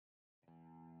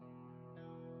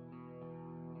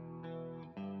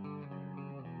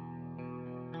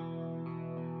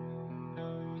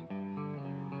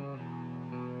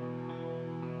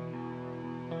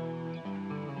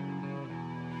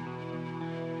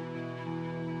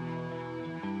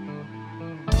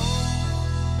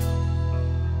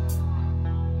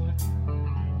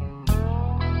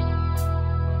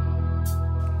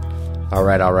All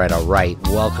right.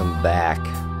 Welcome back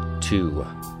to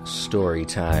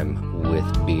Storytime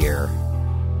with Beer.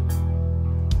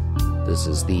 This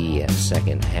is the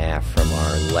second half from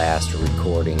our last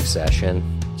recording session,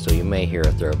 so you may hear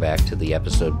a throwback to the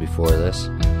episode before this.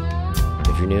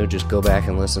 If you're new, just go back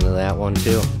and listen to that one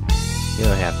too. You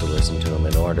don't have to listen to them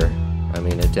in order. I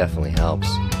mean, it definitely helps,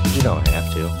 but you don't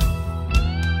have to.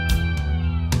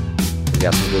 We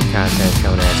got some good content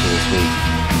coming at you this week.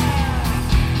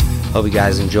 Hope you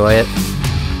guys enjoy it.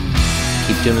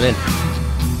 Keep tuning in.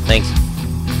 Thanks.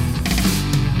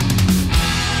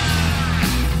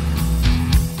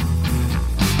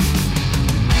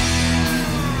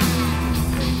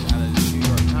 New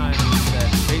York Times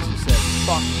that basically said,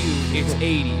 "Fuck you, it's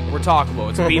 80. We're talkable.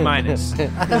 It's B minus." Suck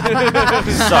it.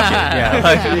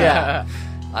 Yeah.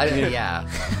 I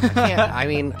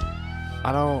can't.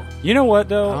 I don't. You know what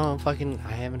though? I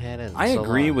haven't had it. I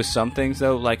agree with some things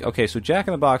though. Like, okay, so Jack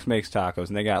in the Box makes tacos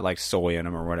and they got like soy in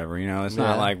them or whatever. You know, it's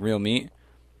not like real meat.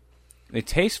 They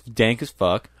taste dank as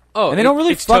fuck. Oh, and they don't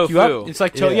really fuck tofu. you up. It's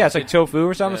like it's like tofu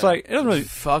or something. Yeah. It's like it doesn't really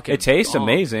fucking. It tastes bomb.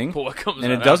 amazing, What comes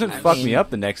and out it doesn't after? fuck me up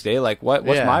the next day. Like, what's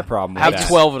my problem with Have that?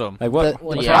 12 of them. Like, what's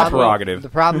The my prerogative? The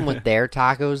problem with their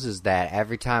tacos is that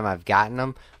every time I've gotten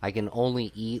them, I can only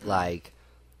eat like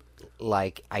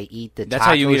I eat the That's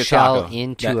how you taco eat a shell taco.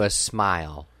 into a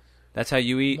smile. That's how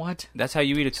you eat. What? That's how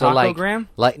you eat a So, taco, like- Graham.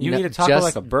 like, you no, eat a taco just-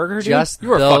 like a burger, dude. Just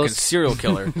You are a those, fucking serial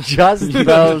killer. Just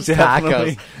those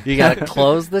Definitely. tacos. You gotta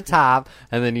close the top,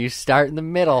 and then you start in the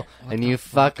middle, and you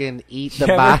fucking eat the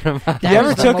You ever- bottom. You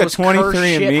ever took a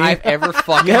 23andMe? I've ever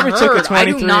fucking You ever heard. took a I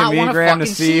do not 23andMe, want to Graham, to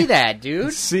fucking see- that,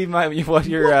 dude. See what your What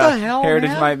the hell, heritage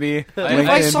man? might be. If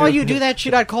I saw you do that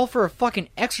shit, I'd call for a fucking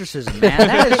exorcism, man.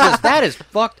 That is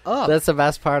fucked up. That's the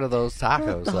best part of those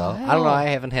tacos, though. I don't know. I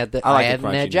haven't had that. I like I the hadn't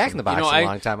had crunchiness Jack in the of it. Box in a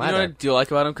long time You know either. what I do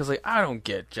like about them? Because like, I don't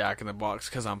get Jack in the Box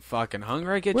because I'm fucking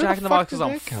hungry. I get Where Jack the in the fuck Box because did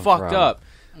I'm that come fucked from? up.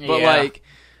 But Yeah. like,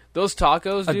 those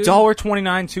tacos, dude.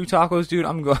 $1.29, 2 tacos, dude.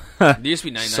 I'm going. They used to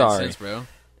be 99 Sorry. cents, bro.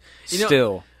 You know,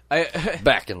 Still,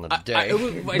 Back in the day.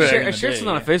 I shared something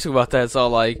on Facebook about that. It's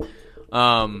all like,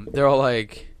 they're all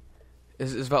like,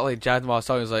 it's about like Jack in the Box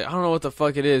talking. He's like, I don't know what the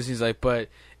fuck it is. He's like, but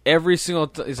every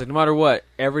single, he's like, no matter what,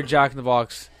 every Jack in the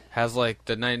Box has like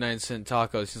the 99-cent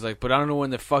tacos. He's like, but I don't know when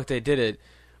the fuck they did it,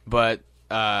 but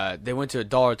they went to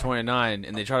 $1.29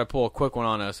 and they tried to pull a quick one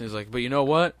on us. And he's like, but you know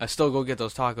what? I still go get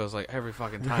those tacos like every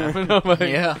fucking time. And I'm like,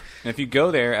 yeah. and if you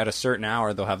go there at a certain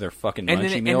hour, they'll have their fucking And munchy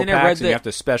then- meal and then I read packs, and that- you have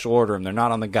to special order them. They're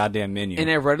not on the goddamn menu. And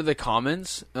I read the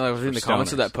comments. I was reading the For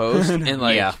comments of stoners. that post, and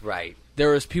like, Yeah. Right. there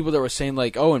was people that were saying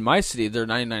like, "Oh, in my city, they're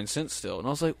 99 cents still," and I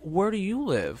was like, "Where do you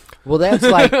live?" Well, that's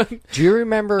like. Do you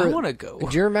remember? I wanna go.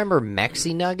 Do you remember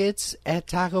Mexi Nuggets at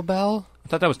Taco Bell? I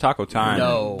thought that was Taco Time.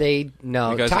 No.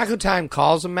 Because- Taco Time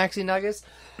calls them Mexi Nuggets,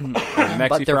 Mexi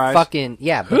but they're fries. fucking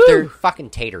but they're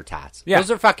fucking tater tots. Yeah.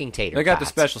 Those are fucking tater. They got the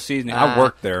tots. special seasoning. I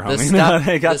worked there, The, homie.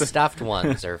 They got the stuffed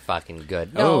ones are fucking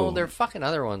good. No, Oh. they're fucking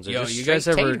other ones. Are Yo, just you guys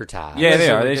straight ever- tater tots. Yeah, guys they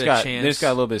ever are. They get just a got chance- they just got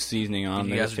a little bit of seasoning on If them.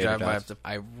 you They guys just are tater driving by, tots.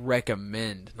 I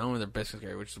recommend not only their biscuits,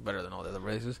 which is better than all the other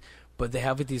places, but they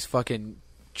have like these fucking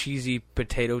cheesy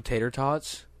potato tater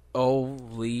tots.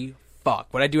 Holy fuck!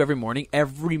 What I do every morning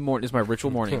is my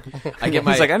ritual morning. I get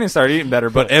my He's like, I didn't start eating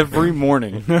better, but every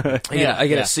morning. I get Yeah.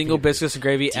 a single biscuits and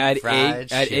gravy, add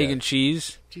fried egg shit. and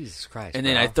cheese, Jesus Christ. and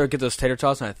then bro. I get those tater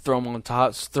tots and I throw them on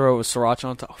top, throw sriracha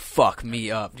on top. Fuck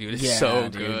me up, dude! It's Yeah, so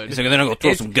dude. good. He's like, then I'll go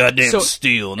throw It's- some goddamn so-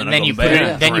 steel, and then, And then I'll you go put back it.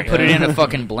 and Then you drink put it in a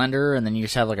fucking blender, and then you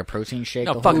just have like a protein shake.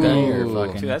 No, the fuck whole that. day, or Ooh.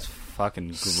 fucking- Dude, that's fucking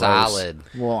gross. Salad.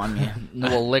 Well, I mean,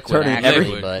 well, liquid Turning actually,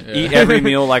 every- but Yeah. Eat every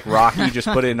meal like Rocky. Just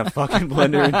put it in a fucking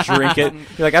blender and drink it.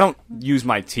 You're like, I don't use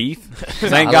my teeth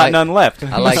 'cause I ain't I got like- none left.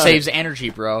 I like it saves energy,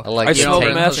 bro. I like I you smell take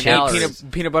the mess and calories.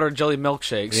 eat peanut butter jelly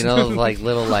milkshakes. You know, those, like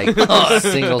little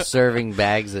single serving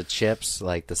bags of chips,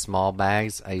 like the small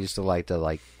bags. I used to like to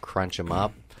like crunch them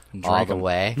up all Drink the 'em.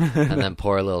 way, and then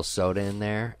pour a little soda in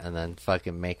there, and then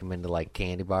fucking make them into like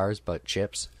candy bars, but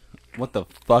chips. What the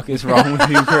fuck is wrong with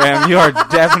you, Graham? You are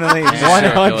definitely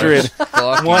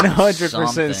 100%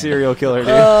 Something. serial killer, dude.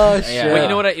 Oh Yeah. Well, you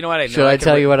know what? I know. Should I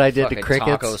tell you what I did to Fucking crickets?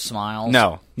 taco smiles.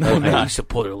 No. I used to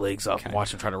pull their legs off and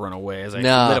watch them try to run away as I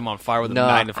No. lit them on fire with a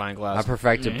magnifying glass. I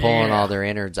perfected pulling all their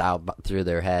innards out through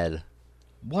their head.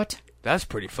 What? That's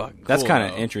pretty fucking cool. That's kind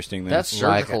of though. interesting. Then. That's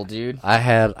surgical, dude. I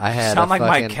had sound a like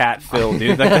fucking, my cat Phil,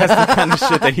 dude. Like, that's the kind of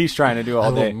shit that he's trying to do I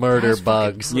all will day. murder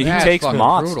bugs. Yeah, That's he takes fucking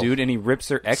moths, brutal. dude, and he rips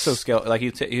their exoskeleton. Like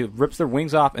he rips their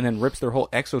wings off and then rips their whole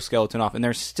exoskeleton off, and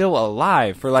they're still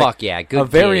alive for like Fuck yeah, good a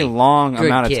very kitty. long Good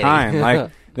amount kitty. of time.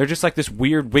 Like They're just like this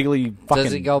weird, wiggly fucking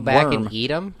Does he go back worm. and eat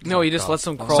them? No, he just lets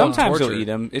them crawl. Sometimes and he'll torture. eat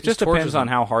them. It He just tortures depends on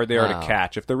them. how hard they are Oh. to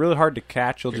catch. If they're really hard to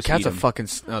catch, he'll just Cats eat are them. fucking.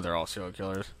 Oh, they're all serial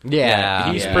killers.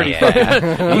 Yeah, He's yeah, pretty yeah.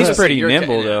 fucking. He's pretty You're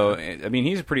nimble kidding. though. I mean,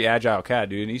 he's a pretty agile cat,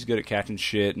 dude. He's good at catching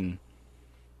shit, and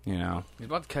you know, He's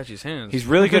about to catch his hands. he's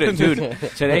really good at. Dude,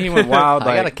 today he went wild.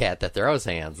 I got a Like, cat that throws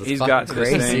hands. It's he's fucking got to this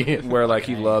crazy. thing where like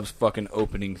he loves fucking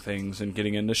opening things and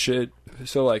getting into shit.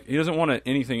 So like he doesn't want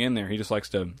anything in there. He just likes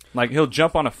to like he'll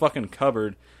jump on a fucking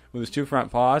cupboard with his two front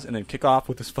paws and then kick off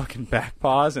with his fucking back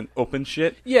paws and open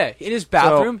shit. Yeah, in his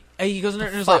bathroom, and he goes in there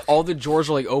and there's like Fuck. all the drawers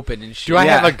are like open and shit. Do I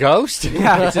Yeah. have a ghost?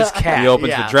 Yeah, It's his cat. He opens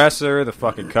Yeah. the dresser, the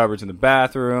fucking cupboards in the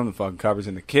bathroom, the fucking cupboards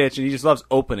in the kitchen. He just loves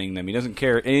opening them. He doesn't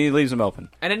care, and he leaves them open.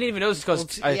 And I didn't even notice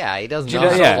because Yeah, he doesn't Jimmy-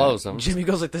 know yeah. how close them. Jimmy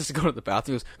goes like this to go to the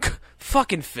bathroom. He goes,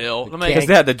 fucking Phil. And I'm Because like,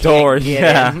 they had the door. Get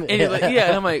Yeah. in. and he's like, yeah,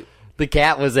 and I'm like, The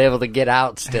cat was able to get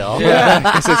out still.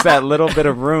 Yeah, it's just that little bit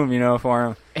of room, you know, for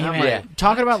him. Hey, I'm man, like-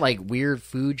 talking about like weird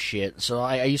food shit. So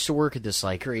I used to work at this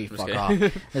like fuck kidding.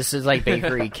 off. This is like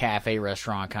bakery, cafe,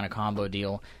 restaurant kind of combo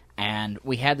deal. And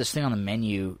we had this thing on the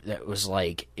menu that was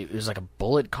like it was like a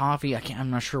bullet coffee. I'm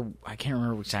not sure. I can't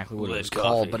remember exactly what it Bullet was coffee.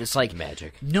 called, but it's like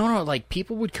Magic. No, like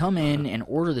people would come in and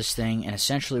order this thing, and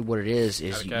essentially what it is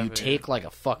you cafe. take like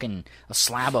a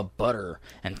slab of butter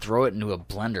and throw it into a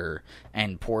blender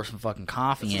and pour some fucking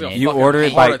coffee in like a it. You fucking order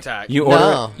it heart by attack. you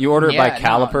No. order it by Yeah,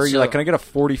 no, caliper. so- You're like, can I get a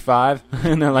 45?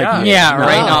 And they're like, Yeah. Yeah,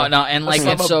 right. No. No, and like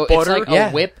slab it's of so it's butter? like a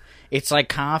Yeah. whip. It's like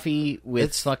coffee with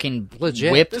It's fucking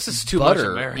legit. whipped This is too much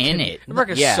butter American. in it.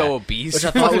 America's yeah. so obese. Which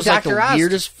I thought was like the Dr. Oz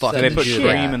weirdest said fucking Do they put shit.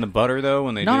 cream in the butter though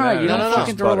when they No, do no, that? you don't No, no,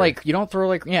 fucking no. throw butter. like you don't throw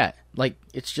like like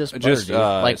it's just butter, Just, dude.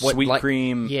 like what, sweet like,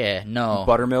 cream, Yeah, no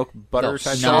buttermilk butter No,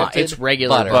 type No, salted it's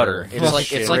regular butter. It's like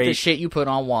Shit. it's like the Great. shit you put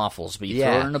on waffles, but you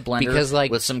Yeah, throw it in a blender because,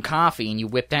 like- with some coffee and you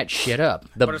whip that shit up.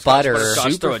 The Butterscotch, butter.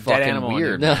 butterscotch. Super throw a dead fucking animal in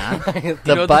weird, there. man.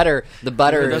 the know, butter is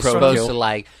that's supposed kill. to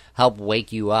like help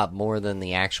wake you up more than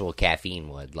the actual caffeine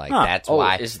would. Like Huh. that's Oh,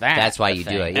 why. is that that's why the you do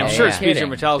thing? it. I'm Yeah, sure yeah. it speeds your Kidding.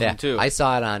 metabolism Yeah. too. I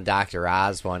saw it on Dr.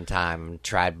 Oz one time and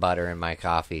tried butter in my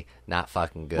coffee. Not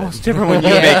fucking good. Well, it's different when you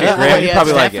Yeah. make it, Grant. Well, You're yeah,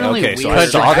 probably it's like, definitely okay, so weird. I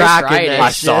saw I this. tried that I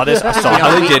saw this. I saw You know,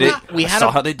 how they we- did it. we I had saw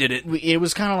a- how they did it. It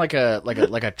was kind of like a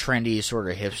trendy sort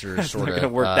of hipster sort not of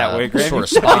gonna work that way, Grant. sort of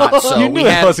spot. So You knew we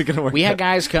it had wasn't gonna work we that had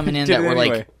guys coming in Did that it were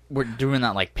anyway. like were doing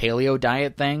that like paleo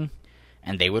diet thing,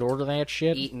 and they would order that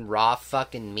shit. Eating raw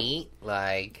fucking meat,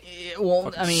 like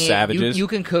Well, I mean, savages. you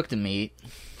can cook the meat.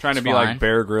 Trying to It's be fine. like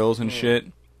Bear Grylls and shit.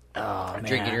 Oh,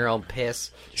 drinking your own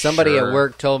piss. Somebody Sure. at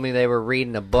work told me they were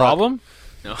reading a book. Problem?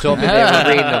 No. Told me they were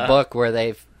reading a book where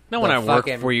they've. No one the I work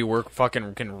fucking- where you work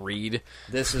fucking can read.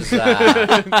 This is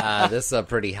this is a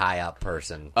pretty high up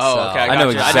person. Oh, so- okay. I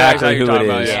know gotcha. exactly exactly who what it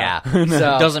you're talking is. about, Yeah.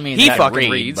 So Doesn't mean He that fucking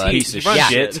read, reads. but- Piece of runs yeah,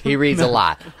 shit. he reads a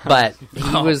lot. But he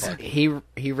Oh, was fuck.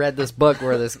 he read this book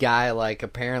where this guy like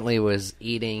apparently was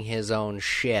eating his own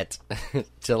shit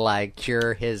to like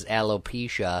cure his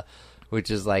alopecia,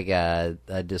 which is like a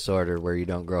disorder where you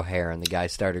don't grow hair, and the guy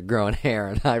started growing hair,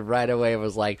 and I right away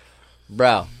was like,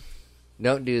 bro,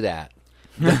 don't do that.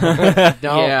 Don't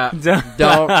Yeah.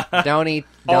 don't eat.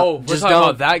 Oh, Don't, we're just talking don't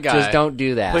about that guy. Just don't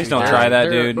do that. Please don't Nah. try that,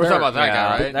 dude. We're talking about that Yeah.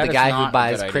 guy, right? That The is guy not who a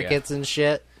buys good idea. crickets and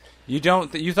shit.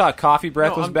 You thought coffee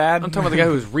breath No, was bad? I'm talking about the guy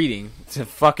who was reading. It's a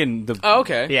fucking the. Oh,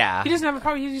 okay. Yeah. He doesn't have a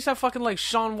problem. He used to have fucking like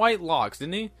Shaun White locks,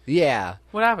 didn't he? Yeah.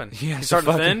 What happened? Yeah, he so started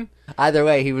fucking- thin. Either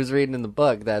way, he was reading in the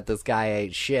book that this guy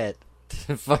ate shit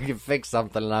to fucking fix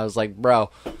something, and I was like, bro,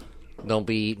 don't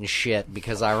be eating shit,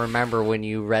 because I remember when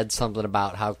you read something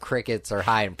about how crickets are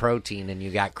high in protein and you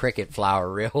got cricket flour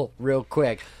real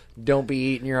quick. Don't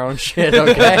be eating your own shit,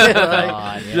 okay?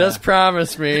 Like, yeah. Just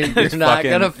promise me you're not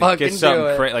gonna fucking get something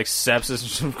do it. like sepsis or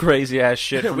some crazy ass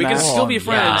shit. From We can that. still be Oh,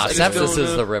 friends. Nah, I just sepsis don't is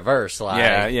know. the reverse. Like,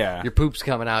 Yeah, yeah. Your poop's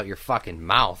coming out your fucking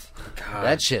mouth.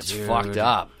 That shit's fucked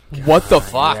up. What the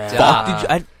Fucked fuck up. did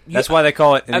you? I, That's why they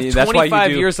call it. After That's why 25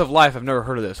 you do. years of life, I've never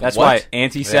heard of this. That's What? why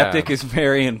antiseptic Yeah. is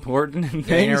very important in You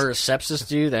things. know, sepsis,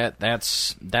 dude.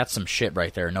 That's some shit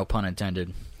right there. No pun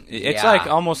intended. It's Yeah. like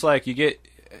almost like you get.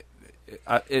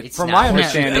 It's From not my what you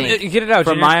understanding, think. You get it out.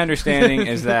 from Junior. my understanding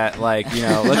is that like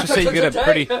let's just say you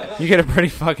get a pretty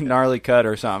fucking gnarly cut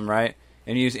or something, right?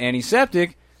 And you use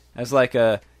antiseptic as like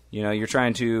a you're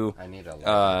trying to I need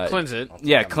a Cleanse it.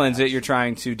 yeah cleanse it. You're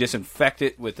trying to disinfect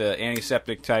it with an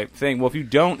antiseptic type thing. Well, if you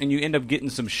don't and you end up getting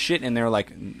some shit in there,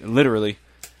 like literally,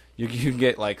 you can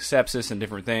get like sepsis and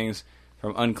different things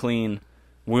from unclean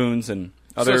wounds and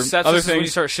other so sepsis other is when you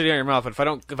things. start shitting on your mouth.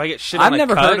 But if I get shit on I've my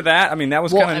never cut, heard of that. I mean, that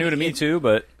was Well, kind of I new to mean, me too,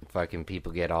 but fucking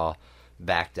people get all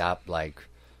backed up like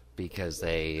because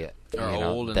they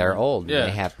old they're old. yeah. And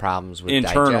they have problems with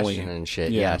Internally. digestion and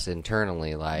shit. Yeah. Yes,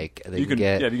 internally, like they You can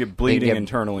can get you get bleeding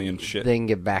internally and shit. They can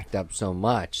get backed up so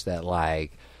much that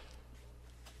like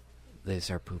they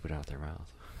start pooping out their mouth.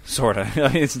 Sort of.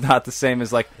 It's not the same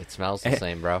as like. It smells the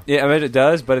same, bro. Yeah, I mean it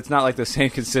does, but it's not like the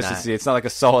same consistency. It's not like a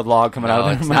solid log coming out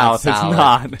of their mouth. It's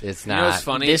not. It's You know what's not.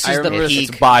 funny? This I is the remember peak.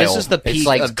 it's bile. This is the peak It's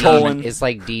like of colon. demon. It's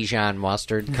like Dijon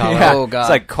mustard color. Yeah, Oh,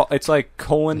 God. It's like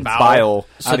colon bile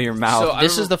out of your mouth. so I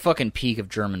This is remember- the fucking peak of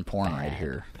German porn right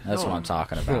here. That's what I'm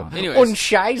talking about. Anyways,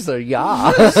 Scheiße,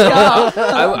 ja.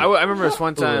 I remember this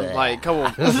one time, like a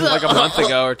month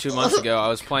ago or 2 months ago, I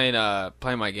was playing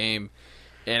my game,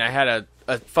 and I had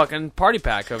a fucking party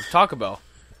pack of Taco Bell,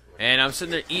 and I'm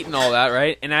sitting there eating all that,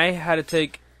 right? And I had to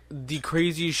take the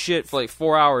craziest shit for like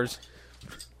 4 hours.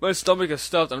 My stomach is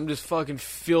stuffed, and I'm just fucking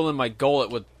filling my gullet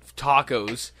with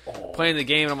tacos, playing the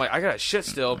game, and I'm like, I got shit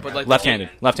still, but like Left-handed.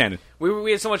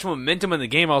 we had so much momentum in the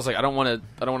game. I was like, I don't want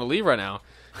to leave right now.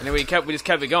 And then we just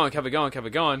kept it going,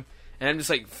 and I'm just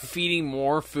like feeding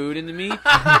more food into me, and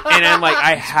I'm like,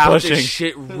 I have Pushing. this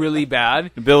shit really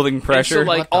bad. Building And pressure. so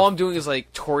like all I'm doing is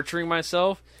like torturing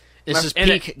myself. This is And-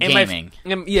 peak and my- gaming.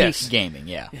 yes, Peak gaming,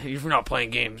 yeah. you're not playing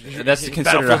games. That's It's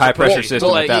considered a Battlefield's high-pressure pussy. system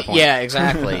But, at like, that point. Yeah,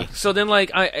 exactly. So then,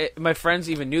 like, my friends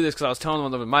even knew this because I was telling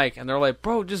them on the mic, and they're like,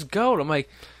 "Bro, just go." And I'm like,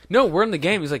 "No, we're in the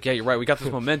game." He's like, "Yeah, you're right. We got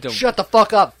this momentum." Shut the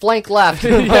fuck up. Flank left.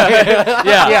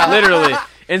 yeah, literally.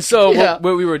 And so Yeah.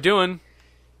 what we were doing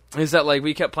is that like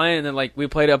we kept playing, and then like we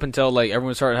played up until like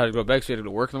everyone started had to go to bed because we had to go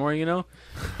to work in the morning, you know.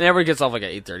 And everyone gets off like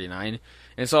at 8:39,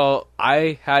 and so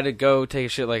I had to go take a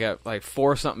shit like at like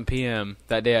 4-something p.m.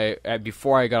 that day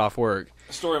before I got off work.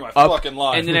 Story of my Up, fucking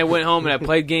life. and then I went home and I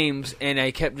played games, and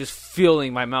I kept just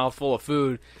filling my mouth full of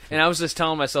food. And I was just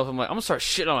telling myself, I'm like, I'm gonna start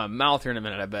shitting on my mouth here in a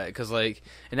minute, I bet, because like,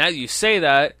 and as you say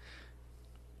that,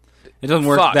 it doesn't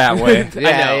work fuck. that way. I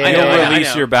know, You don't I know.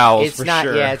 release your bowels It's for not.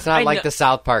 sure. Yeah, it's not I like know- the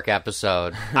South Park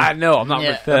episode. I know I'm not.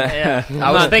 Yeah. I'm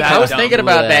I was, not that dumb. thinking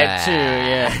about that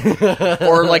too, yeah.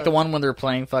 Or like the one when they're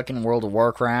playing fucking World of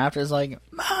Warcraft is like,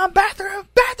 Mom,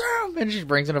 bathroom, and she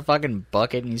brings in a fucking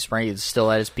bucket and he's spraying. It's still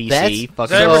at his PC. That's-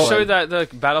 fucking Did I ever So- show you that the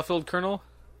Battlefield Colonel?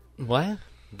 What?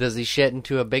 Does he shit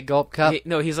into a big gulp cup?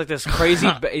 No, he's like this crazy.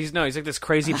 He's like this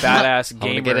crazy badass I'm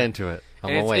gamer. gonna get into it. I'm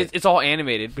And gonna wait. it's all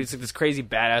animated, but it's like this crazy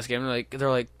badass game. They're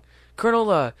like,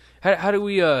 Colonel, how do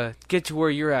we get to where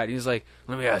you're at? He's like,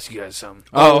 let me ask you guys something.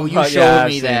 Oh, you showed yeah,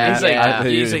 me I've that. He's like, Yeah.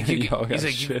 he's like, Yo, yeah,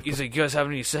 shit. he's like, you guys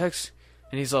having any sex?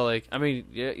 And he's all like, I mean,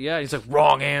 yeah. He's like,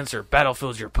 wrong answer.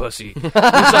 Battlefield's your pussy.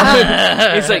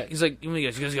 He's like, you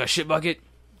guys got a shit bucket?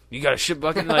 You got a shit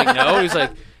bucket? And like, no.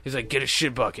 He's like, get a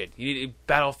shit bucket. You need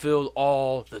Battlefield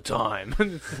all the time.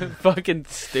 Fucking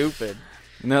stupid.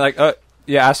 And they're like,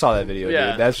 yeah, I saw that video,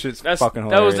 Yeah. dude. That shit's That's fucking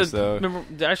that was hilarious, though.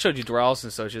 Remember, I showed you Doralis and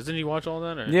Associates. Didn't you watch all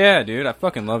that? Or? Yeah, dude, I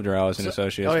fucking love Doralis and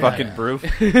Associates. oh, yeah. Fucking proof.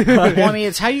 Well, I mean,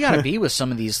 it's how you gotta be with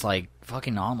some of these like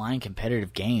fucking online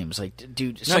competitive games. Like,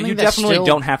 dude, No, something you that's definitely still,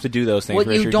 don't have to do those things, Well,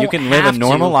 you Richard. don't You can live a have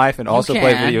normal to. life and You also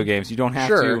play can. video games. You don't have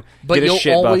sure, to but get a you'll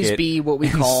shit always bucket be what we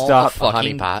and call stop a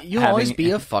fucking. honeypot. You'll always having-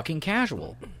 be a fucking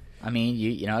casual. I mean,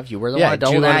 you know, if you were the Yeah, one to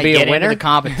do you double wanna that, be a get into winner? the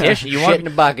competition, you Shit want in a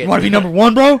bucket. You want to be number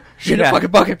one, bro? Shit in Yeah. a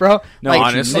fucking bucket, bro. No, like,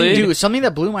 honestly. dude, something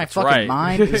that blew my fucking right.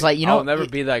 mind is like, you know, I'll never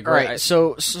be that All great. right,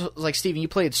 so like Steven, you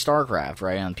played StarCraft,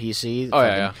 right, on PC? Oh,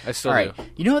 yeah. I still All right, do.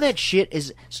 you know that shit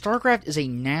is StarCraft is a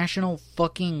national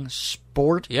fucking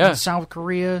sport Yeah. in South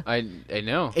Korea. I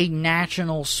know. A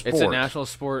national sport. It's a national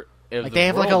sport. Of Like the they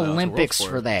have like world now. It's a world Olympics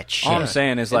sport. for that shit. All I'm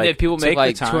saying is, And like, then people take make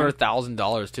like the time.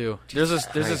 $200,000 too. There's this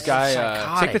guy.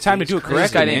 psychotic. Take the time to do it There's this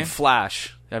correctly, guy man. named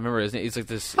Flash. I remember his name. He's like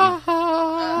this. No.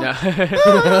 Yeah,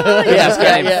 this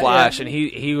guy named yeah, Flash, and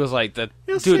he was like the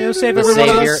dude. the savior,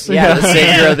 yeah, the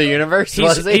savior of the universe.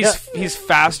 was he? He's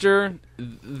faster.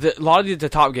 A lot of the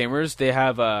top gamers, they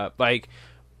have like,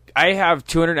 I have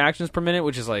 200 actions per minute,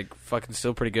 which is like fucking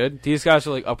still pretty good. These guys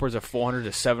are like upwards of 400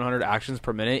 to 700 actions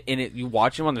per minute, and you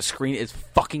watch them on the screen, it's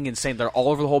fucking insane. They're all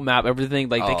over the whole map, everything.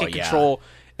 Like they Oh, can yeah. control.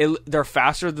 They're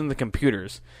faster than the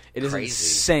computers. It is Crazy.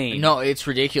 insane. No, it's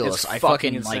ridiculous. It's I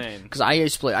fucking fucking like insane. because I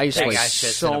used to play. That guy shits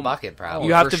in a so- bucket, probably.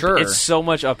 you have for to. sure. It's so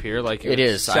much up here. Like It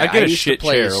is. See, I get a used to shit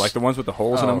play chair, like the ones with the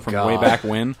holes in Oh, them from God. way back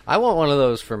when. I want one of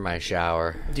those for my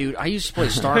shower. dude. I used to play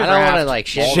StarCraft. I don't want to like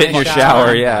shit, Shit in your the shower,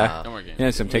 time. yeah. No more games.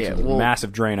 Yeah, some take Yeah, some well-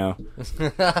 massive Drano.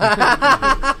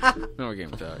 No more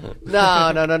game talk.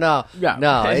 No. Yeah.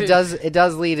 No, it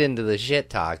does lead into the shit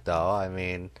talk though. I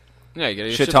mean, Yeah, you get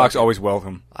your Shit talk's bucket. always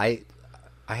welcome.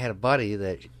 I had a buddy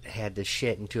that had to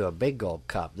shit into a big gulp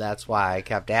cup. That's why I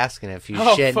kept asking if you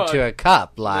Oh, shit fuck. into a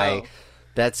cup. Like No.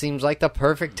 that seems like the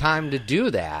perfect time to do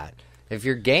that. If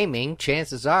you're gaming,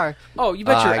 chances are. Oh, you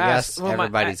bet your I ass. guess Well,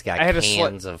 everybody's got I had a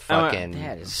cans of fucking.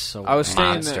 That is so. I was staying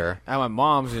Monster. at my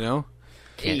mom's, you know.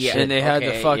 Yeah, And they had the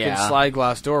okay, fucking yeah. slide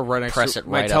glass door right next Press to it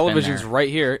my right up in television's there. right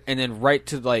here, and then right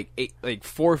to like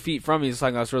 4 feet from me is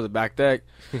slide glass door, the back deck.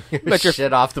 Bet your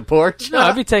Shit off the porch. no,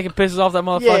 I'd be taking pisses off that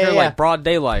motherfucker Yeah. like broad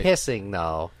daylight. Pissing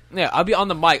though. Yeah, I'll be on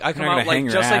the mic. I come You're not out gonna hang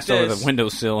like your just like ass over this. the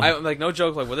windowsill. I'm like, no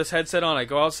joke. Like with this headset on, I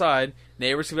go outside.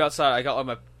 Neighbors can be outside. I got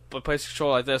like my place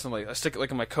control like this. I'm like, I stick it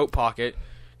like in my coat pocket,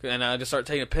 and I just start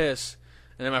taking a piss.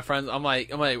 And then my friends, I'm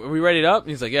like, are we ready up?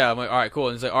 And he's like, yeah. I'm like, all right, cool.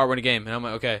 And he's like, all right, we're in a game. And I'm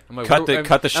like, okay. I'm like, Cut the I'm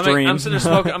like, stream. I'm sitting there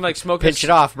smoking. I'm like smoking. Pinch it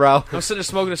off, bro. I'm sitting there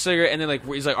smoking a cigarette, and then like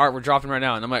he's like, all right, we're dropping right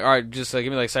now. And I'm like, all right, just give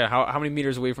me like, say how many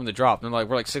meters away from the drop? And they're like,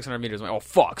 we're like 600 meters. I'm like, oh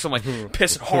fuck. So I'm like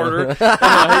pissing harder. And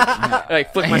I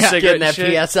flick my cigarette. Getting that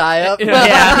and shit. PSI up.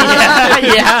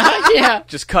 yeah.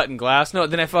 Just cutting glass. No,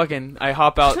 then I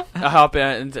hop out. I hop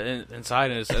inside,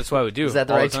 and that's what I would do. Is that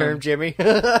the all right time. term, Jimmy?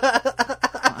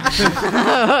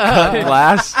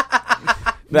 Glass.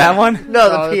 That one? No,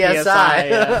 the Oh, the PSI. PSI,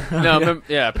 yeah. No,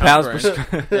 yeah, Pounds pounds per per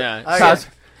square. yeah. Okay.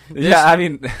 Yeah, I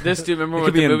mean, This dude, remember it with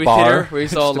could be the in movie bar. theater where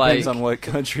he's It all depends like, on what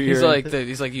country he's you're like in.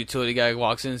 he's like utility guy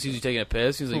walks in, sees you taking a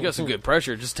piss. He's like, you got some good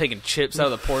pressure, just taking chips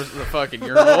out of the fucking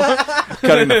urinal.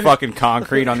 Cutting the fucking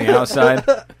concrete on the outside.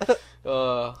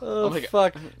 Oh, I'm like,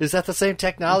 fuck. Is that the same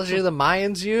technology the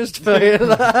Mayans used?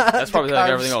 that's probably like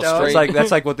everything all Carved straight.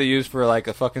 That's like what they use for like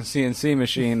a fucking CNC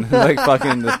machine. Like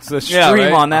fucking the stream Yeah,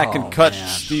 right? on that Oh, can cut man.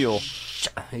 steel.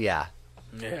 Yeah.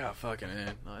 yeah, fucking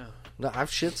man. Oh, yeah. No,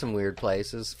 I've shit some weird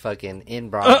places. Fucking in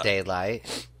broad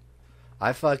daylight.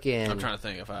 I fucking. I'm trying to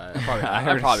think if I I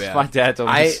heard probably my have. dad told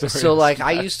me this story. So like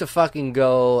I used to fucking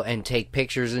go and take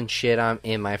pictures and shit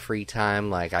in my free time.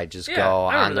 Like I just Yeah, go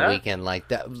I on remember the that. weekend like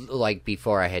that. Like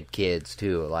before I had kids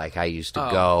too. Like I used to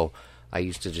Oh. go. I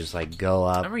used to just like go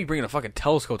I up. remember you bringing a fucking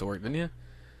telescope to work, didn't you?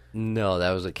 No,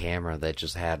 that was a camera that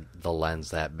just had the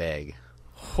lens that big.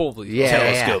 Holy Yeah,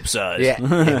 Telescope size. Yeah,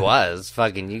 it was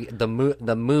fucking. The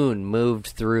moon moved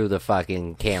through the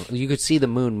fucking camera. You could see the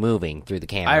moon moving through the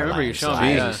camera. I remember you lens. showing So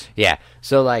me. I- Yeah.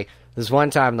 So like this one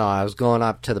time though, I was going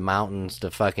up to the mountains to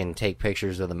fucking take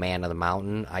pictures of the man of the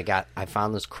mountain. I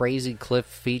found this crazy cliff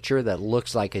feature that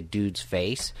looks like a dude's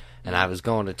face, and I was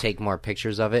going to take more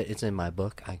pictures of it. It's in my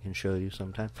book. I can show you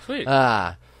sometime. Sweet.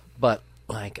 But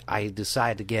like I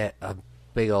decided to get a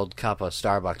big old cup of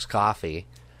Starbucks coffee.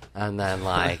 And then,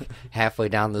 like, halfway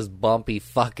down this bumpy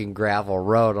fucking gravel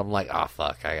road, I'm like, oh,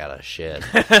 fuck, I gotta shit.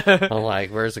 I'm like,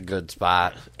 where's a good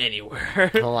spot?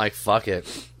 Anywhere. I'm like, fuck it.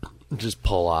 Just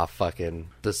pull off fucking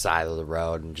the side of the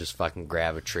road and just fucking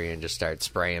grab a tree and just start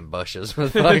spraying bushes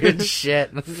with fucking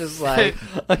shit. And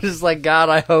I'm just like, God,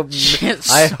 I hope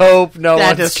no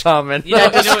That one's just- coming. You know,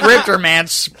 the scripter man When you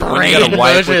spraying gotta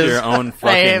wipe bushes. with your own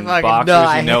fucking fucking- boxers, no,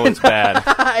 I- you know it's bad.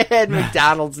 I had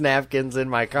McDonald's napkins in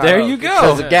my car. There you go.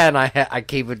 Because again, I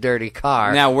keep a dirty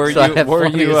car. Now, so I have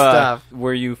plenty of stuff.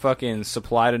 were you fucking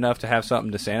supplied enough to have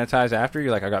something to sanitize after?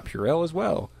 You're like, I got Purell as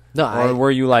well. No, Or were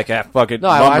you like, fuck it, No,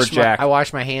 I lumberjack?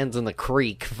 wash my hands in the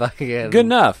creek. Fucking Good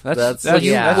enough. That's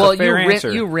yeah. that's Well, a fair you answer.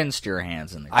 you rinsed your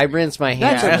hands in the. I rinse my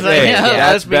hands. That's in okay. the creek. Yeah, Yeah,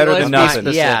 that's let's be- better let's than be nothing.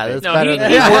 specific. Yeah, that's No, better he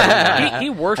than he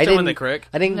worked I him in didn't- the crick.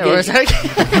 I didn't No, get,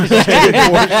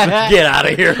 get out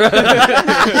of here.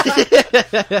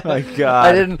 My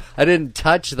God. I didn't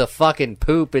touch the fucking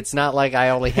poop. It's not like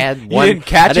I only had one. didn't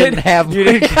catch I didn't it? have. You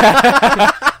didn't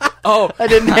Oh, I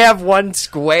didn't have one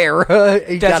square.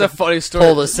 You that's gotta a funny story.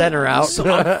 Pull the center out. So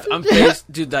I'm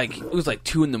faced, dude. Like it was like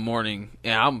 2 a.m,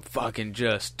 and I'm fucking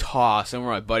just tossed. And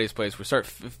we're at my buddy's place. We start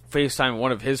FaceTime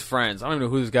one of his friends. I don't even know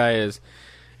who this guy is.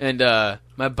 And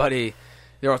my buddy,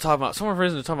 they were all talking about. Some of our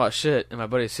friends were talking about shit. And my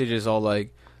buddy CJ's all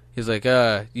like, he's like,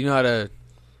 you know how to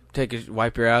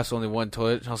wipe your ass only one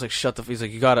toilet? And I was like, shut the. He's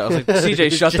like, you gotta. I was like,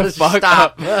 CJ, shut the Just fuck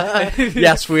stop. up.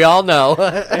 Yes, we all know.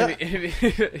 And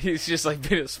he's just like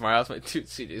being a smart ass. I'm like, dude,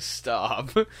 CJ, stop.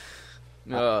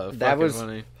 Oh, that was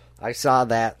funny. I saw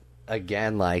that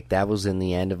again. Like that was in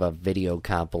the end of a video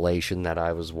compilation that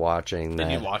I was watching. Did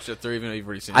that you watch it through even though you've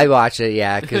already seen I it? watched it,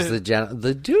 yeah, because the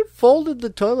dude folded the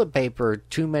toilet paper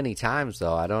too many times.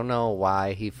 Though I don't know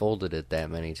why he folded it that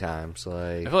many times. I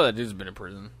Like feel like that dude's been in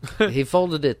prison. he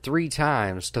folded it 3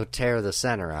 times to tear the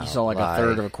center out. You saw like a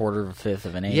third of a quarter of a fifth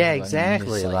of an inch. Yeah, Like,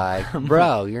 exactly. just Like,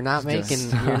 bro, you're not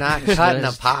you're not cutting a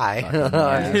just pie. fucking,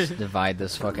 yeah, just divide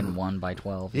this fucking 1 by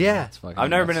 12. Yeah. It's fucking I've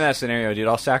never been in nuts. that scenario, dude.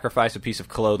 I'll sacrifice a piece of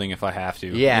clothing if if I have to.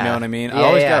 Yeah. You know what I mean? I Yeah,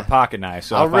 always yeah. got a pocket knife,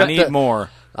 so I'll if I rip need the- more,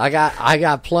 I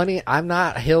got plenty. I'm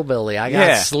not hillbilly. I got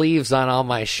Yeah. sleeves on all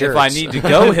my shirts. if I need to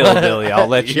go hillbilly, I'll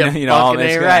let you know. You know, all fucking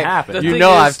that's ain't going right. to happen. The You thing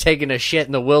know is- I've taken a shit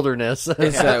in the wilderness.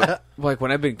 It's that, like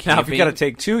when I've been camping. Now, if you got to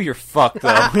take two, you're fucked,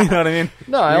 though. You know what I mean?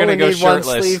 No, I You're only gonna go need one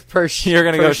shirtless. sleeve per You're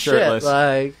gonna per go shit. shirtless.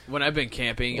 Like, when I've been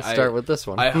camping, let's start with this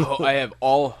one. I have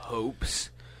all hopes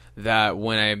that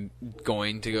when I'm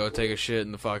going to go take a shit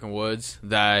in the fucking woods,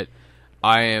 that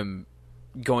I am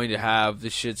going to have the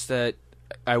shits that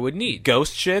I would need.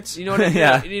 Ghost shits? You know what I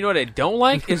Yeah. You know what I don't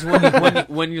like is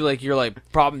when you're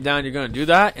like problem down, you're gonna do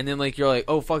that, and then like you're like,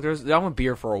 oh fuck, I'm gonna be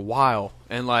here for a while,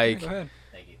 and like Go ahead.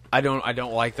 I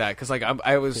don't like that because like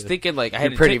I was thinking like I had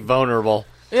You're to pretty take- vulnerable.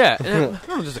 yeah, and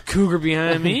there's a cougar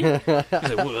behind me. He's like,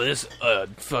 well, this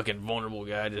fucking vulnerable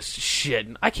guy just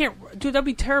shitting. I can't, dude. That'd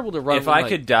be terrible to run. If with, I like-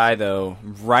 could die, though,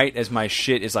 right as my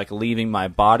shit is, like, leaving my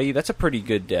body, that's a pretty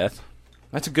good death.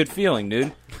 That's a good feeling,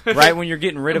 dude. Right when you're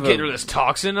getting rid of get rid of this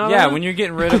toxin out Yeah, of it? when you're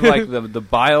getting rid of, like, the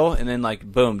bile and then, like,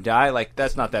 boom, die, like,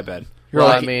 that's not that bad. Well,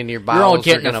 all I mean, your you're all bowels are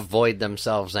getting going to a- void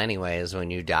themselves anyways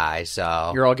when you die,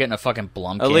 so... You're all getting a fucking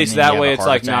Blumpkin. At least and you that have way a it's, heart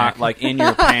like, attack. not, like, in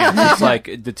your pants. It's,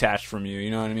 like, detached from you,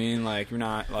 you know what I mean? Like, you're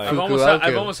not, like... I've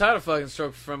Cuckoo. almost had a fucking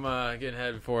stroke from getting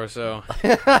head before, so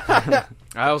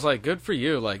I was like, good for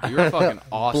you. Like, you're fucking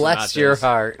awesome. Bless at your this.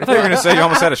 heart. I thought you were going to say you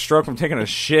almost had a stroke from taking a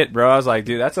shit, bro. I was like,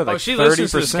 dude, that's like Oh, she 30%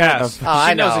 listens to this cast. of... Oh, I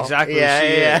She knows know. exactly yeah, who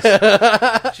she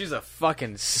yeah. is. She's a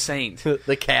fucking saint.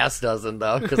 The cast doesn't,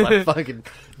 though, because I fucking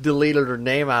deleted her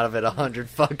name out of it 100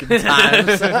 fucking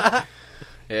times.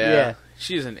 Yeah.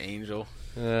 She's an angel.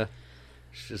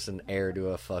 She's just an heir to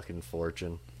a fucking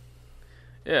fortune.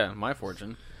 Yeah, my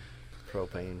fortune.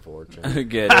 Propane fortune.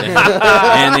 Good.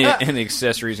 And the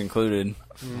accessories included.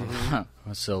 I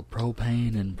sell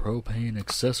propane and propane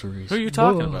accessories. Who are you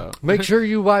talking about? Make sure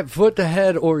you wipe foot to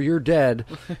head or you're dead.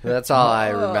 That's all I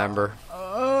remember.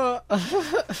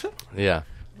 Yeah.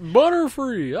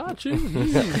 Butterfree. I choose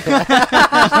you.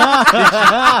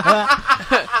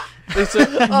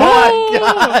 Oh my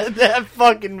god, that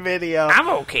fucking video. I'm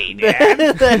okay, Dad.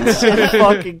 That shit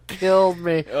fucking killed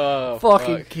me. Oh,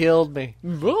 Fucking killed me.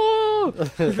 fuck.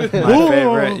 My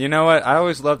favorite. You know what? I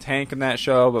always loved Hank in that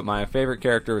show, but my favorite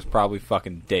character was probably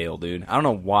fucking Dale, dude. I don't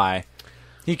know why.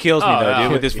 He kills me, Oh, though, yeah.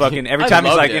 dude, with his fucking... Every I time he's,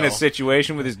 love like, in a Dale.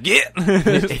 situation with his get,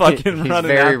 just fucking He's running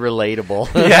very out.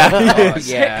 relatable.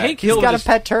 Yeah. Hank He's Hill got a just,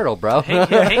 pet turtle, bro.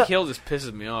 Hank Hill just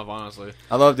pisses me off, honestly.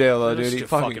 I love Dale, though, He's dude. He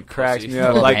just a fucking fucking cracks pussy. me I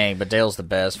up. love Like, Hank, but Dale's the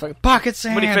best. Fucking pocket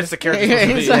sand. But he fits the character supposed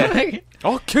to be, yeah. Exactly.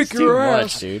 I'll kick It's too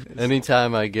much, dude.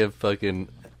 Anytime I give fucking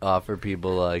offer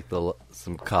people like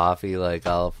some coffee, like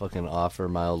I'll fucking offer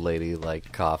my old lady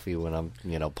like coffee when I'm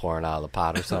pouring out of the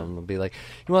pot or something. I'll be like,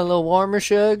 "You want a little warmer,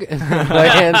 Shug?" And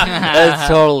that's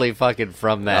totally fucking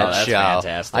from that Oh, that's show.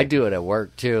 fantastic. I do it at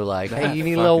work too. Like, "Hey, you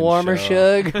need a fucking little warmer,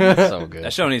 show. Shug?" So good.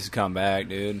 that show needs to come back,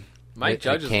 dude. Mike It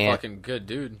Judge is a can't. fucking good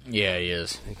dude. Yeah, he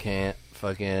is. I can't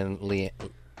fucking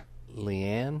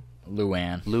Luann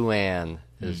Luann.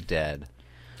 is dead.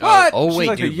 What? Oh, She's wait,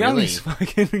 like dude, the youngest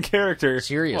fucking character.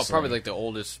 Seriously. Well, probably like the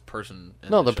oldest person. In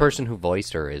No, the show. person who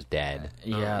voiced her is dead.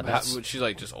 Yeah, that's... She's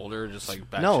like just older, just like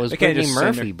bad No, it shit. was They can't Brittany just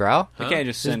send Murphy, her- bro. They can't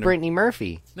just It was send her. Brittany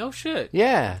Murphy. No shit.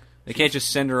 Yeah. They can't just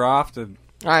send her off to...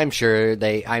 I'm sure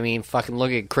fucking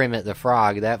look at Kermit the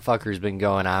Frog. That fucker's been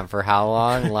going on for how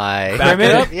long? Like, Back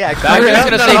it up? Yeah, I was Kermit.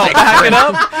 gonna say, back it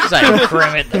up. It's like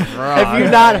Kermit the Frog. Have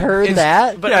you not heard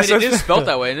that? But Yeah, I mean, so it is spelled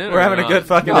that way, isn't it? We're or having a not? good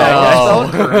fucking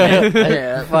Oh, day. Kermit.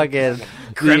 Yeah, fucking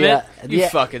Kermit? You yeah,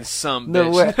 fucking some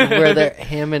no, bitch. where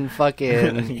him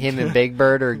and Big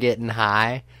Bird are getting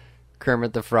high.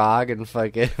 Kermit the Frog and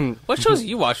fucking What shows did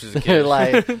you watch as a they're kid?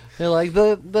 like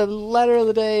the letter of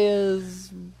the day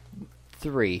is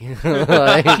 3.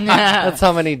 Like, that's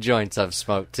how many joints I've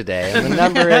smoked today. And the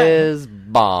number is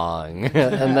bong.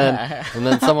 And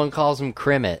then someone calls him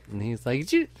Kermit, and he's like,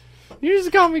 "Did you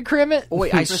just call me Kermit?" Oh,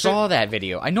 wait, I saw that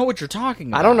video. I know what you're talking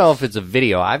about. I don't know if it's a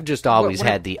video. I've just always what-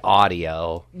 had the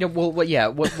audio. Yeah, well, yeah,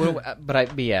 I've heard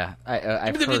that.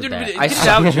 I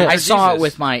I saw it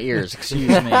with my ears. Excuse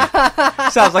me.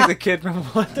 Sounds like the kid from...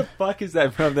 What the fuck is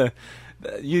that from? The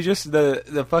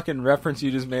fucking reference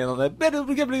you just made on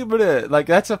that... Like,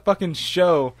 that's a fucking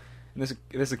show. And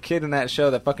there's a kid in that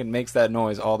show that fucking makes that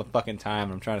noise all the fucking time.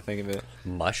 I'm trying to think of it.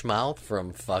 Mushmouth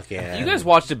from fucking... You guys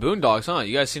watched the Boondocks, huh?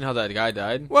 You guys seen how that guy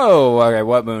died? Whoa, okay,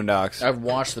 what Boondocks? I've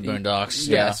watched the Boondocks.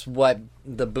 Yes, what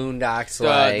the Boondocks, The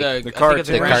like the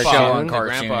cartoon, cartoon Cartoon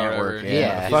grandpa, Network.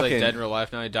 Yeah. he's Fucking- like dead in real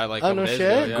life now. He died like a Oh, couple no days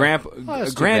shit? ago. Yeah. Grandpa,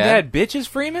 that's too Granddad Bitches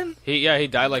Freeman? He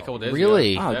died like a couple days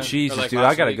Really? ago. Oh, Yeah. Jesus, Or, like, dude,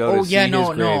 last I gotta week. go to Oh see yeah, his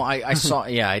no, grave. I saw.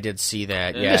 Yeah, I did see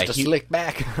that. Yeah. Yeah, Mr.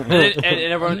 Slickback. And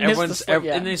everyone's Mr. Slick,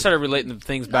 yeah. and then he started relating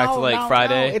things back to like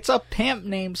Friday it's a pimp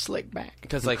named Slickback.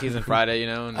 because like he's in Friday, you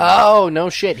know. And, Oh, no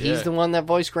shit. He's Yeah. the one that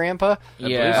voiced Grandpa?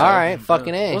 believe Yeah. so. All right,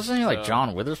 fucking A. Wasn't he like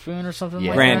John Witherspoon or something?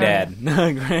 Yeah. like Granddad.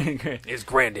 Grand. his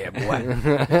granddad boy.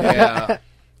 that? Yeah.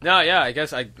 No, yeah, I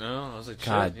guess I was like,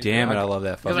 God shit, damn it, I know. love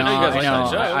that Because fucking I know you guys like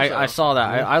know. that show, I so. saw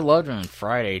that. I loved him on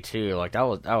Friday too. Like that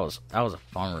was a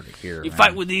funner to hear. You man.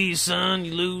 fight with these, son.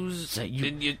 You lose. So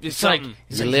you- It's it's like- something.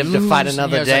 You live to fight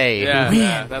another Yeah, it's like- day.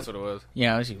 Yeah, that's what it was.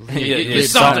 Yeah, It's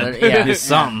something. Yeah, It's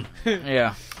something.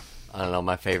 yeah. I don't know.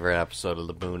 My favorite episode of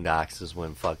the Boondocks is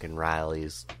when fucking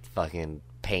Riley's fucking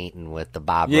painting with the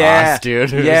Bob Yeah. Ross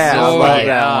dude. Yeah, Who's I love like,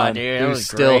 that one. dude. That who's was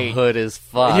still great. hood as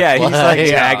fuck. Yeah, he's like yeah.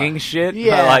 tagging shit.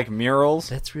 Yeah. Like murals.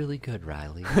 That's really good,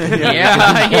 Riley.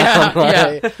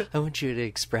 Yeah. I want you to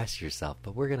express yourself,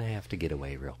 but we're gonna have to get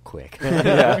away real quick.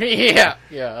 Yeah,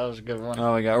 that was a good one.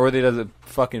 Oh my god. Or they does a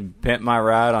fucking Pimp My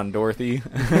Ride on Dorothy.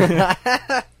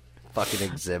 Fucking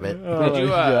exhibit. Did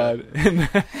you, I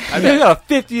got a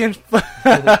 50-inch.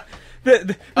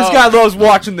 This guy loves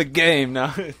watching the game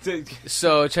now.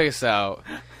 So check us out.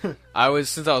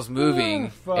 Since I was moving,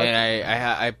 fuck. and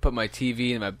I put my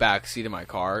TV in my back seat of my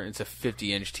car. It's a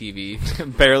 50-inch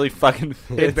TV. Barely fucking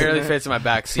fits. It barely fits in my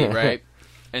back seat, right?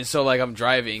 And so like I'm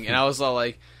driving, and I was all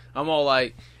like,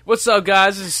 "What's up,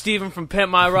 guys? This is Steven from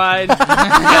Pimp My Ride."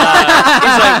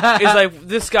 He's like,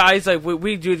 this guy. He's like,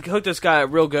 we hooked this guy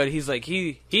up real good. He's like,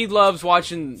 he loves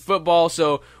watching football,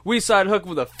 so we decided to hook him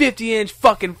with a 50-inch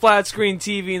fucking flat screen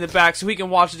TV in the back, so he can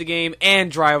watch the game and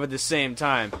drive at the same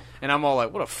time. And I'm all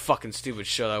like, what a fucking stupid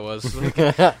show that was. Like,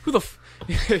 who the.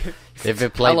 If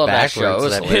it played I love that show. It backwards,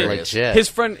 was that'd be hilarious. legit. His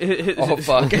friend, Oh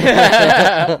fuck!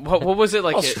 what was it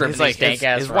like? I'll strip His, these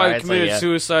dank-ass his wife rides, committed like, yeah.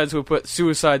 suicide, so we put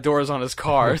suicide doors on his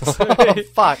car. Oh,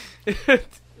 fuck.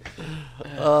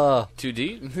 Too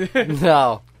deep.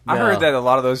 No. I No. heard that a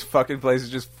lot of those fucking places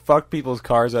just fuck people's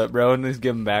cars up, bro, and just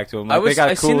give them back to them. Like, they I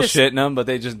got seen cool this- shit in them, but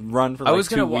they just run for I like was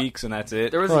gonna 2 weeks, and that's it.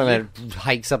 There was Well, a, and it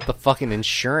hikes up the fucking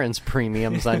insurance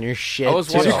premiums on your shit. I was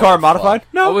too. Is your Oh, car modified?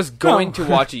 No. I was going no. to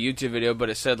watch a YouTube video,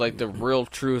 but it said like the real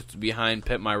truth behind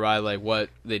Pimp My Ride, like what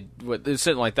it's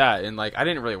something like that, and like I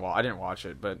didn't watch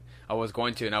it, but I was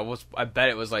going to, and I bet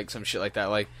it was like some shit like that,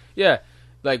 like yeah.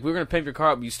 Like, we were going to pimp your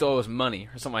car up, but you stole us money,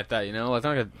 or something like that, you know? Like,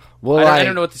 Well, I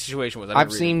don't know what the situation was.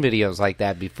 I've seen videos like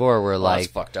that before where, Well, like,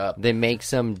 that's fucked up. they made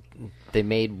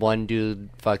one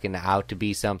dude fucking out to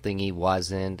be something he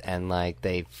wasn't, and, like,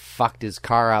 they fucked his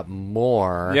car up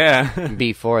more Yeah.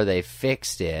 before they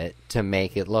fixed it to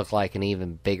make it look like an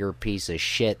even bigger piece of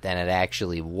shit than it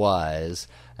actually was,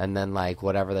 and then, like,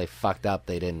 whatever they fucked up,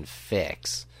 they didn't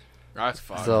fix. That's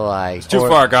fucked. So, like... Too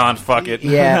far gone, fuck it.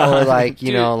 Yeah, or like,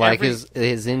 you Dude, know, like every-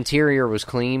 his interior was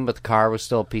clean, but the car was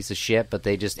still a piece of shit, but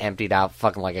they just emptied out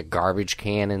fucking like a garbage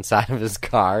can inside of his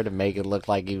car to make it look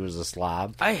like he was a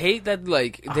slob. I hate that,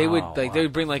 like, they would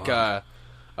bring, like, a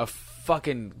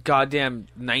fucking goddamn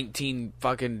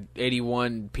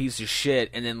 1981 piece of shit,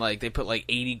 and then, like, they put, like,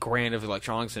 80 grand of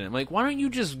electronics in it. I'm like, why don't you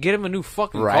just get him a new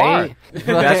fucking Right? car?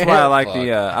 That's why I like Fuck.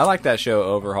 I like that show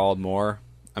Overhauled more.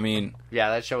 I mean, Yeah,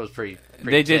 that show was pretty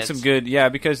they did some good,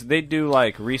 because they do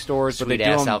like restores, but they Sweet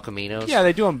do ass them, El Caminos. yeah,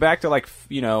 they do them back to like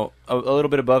you know a little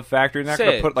bit above factory. They're not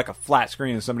gonna Say- put like a flat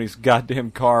screen in somebody's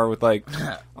goddamn car with like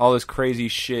all this crazy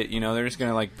shit. You know, they're just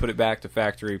gonna like put it back to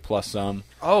factory plus some.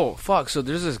 Oh, fuck. So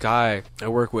there's this guy I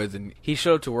work with, and he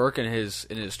showed up to work in his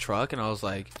truck, and I was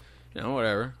like, you know,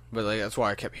 whatever. But, like, that's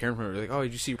why I kept hearing from him. Like, oh,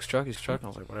 did you see his truck? And I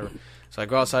was like, whatever. So I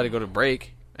go outside to go to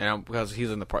break, and because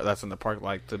he's in the park, that's in the park,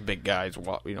 like, the big guys,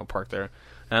 you know, parked there.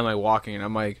 And I'm, like, walking, and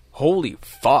I'm like, holy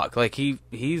fuck. Like,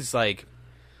 he's, like,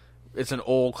 it's an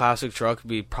old classic truck.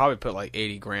 We probably put, like,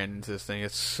 80 grand into this thing.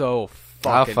 It's so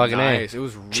fucking fucking A. nice. It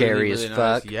was really, Cherry really as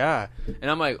nice. fuck. Yeah. And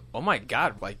I'm like, oh, my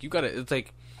God. Like, you gotta, it's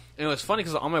like, and it was funny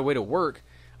because on my way to work,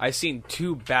 I seen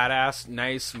two badass,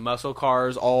 nice muscle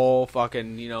cars, all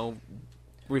fucking, you know,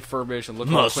 refurbished and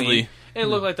looking all clean. And it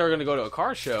looked like they were going to go to a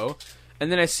car show.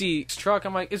 And then I see this truck.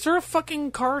 I'm like, is there a fucking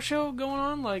car show going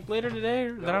on, like, later today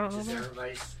that I don't know about?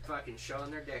 Everybody's fucking showing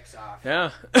their dicks off.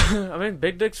 Yeah. I mean,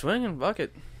 big dick swinging, fuck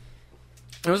it.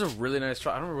 It was a really nice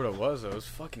truck. I don't remember what it was, though. It was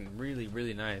fucking really,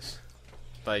 really nice.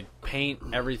 Like, paint,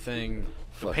 everything.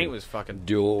 The paint was fucking...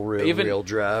 Dual Even-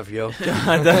 drive, yo.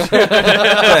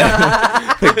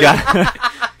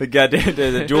 The goddamn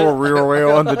the dual rear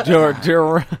wheel on the door.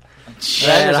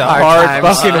 That is a hard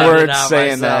fucking word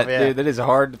saying that, dude. That is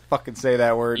hard to fucking say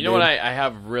that word. You know what I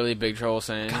have really big trouble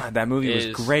saying? God, that movie was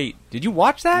great. Did you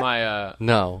watch that? My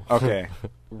No. Okay.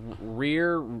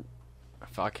 rear.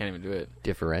 I can't even do it.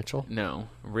 Differential? No.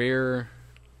 Rear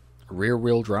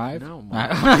wheel drive? No.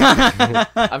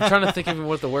 I'm trying to think of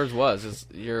what the words was. It's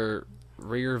your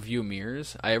rear view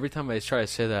mirrors. Every time I try to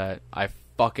say that, I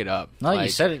fuck it up. No, you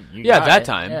said it. You yeah, got that it.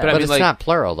 time. Yeah. But I mean, it's like, not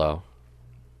plural, though.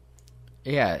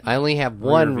 Yeah. I only have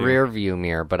one rear view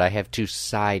mirror, but I have 2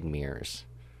 side mirrors.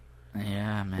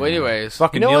 Yeah, man. Well, anyways.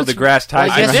 Fucking Neil deGrasse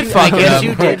Tyson. I did fuck it up.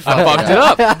 You did I fucked it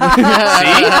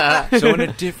up. See? So in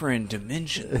a different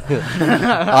dimension.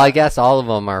 Well, I guess all of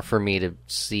them are for me to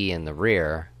see in the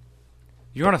rear.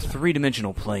 You're on a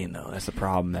 3-dimensional plane, though. That's the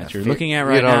problem that you're looking at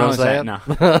right you know now. What I'm No.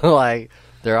 saying? Like,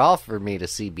 they're all for me to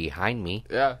see behind me.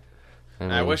 Yeah.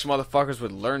 I wish motherfuckers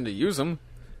would learn to use them.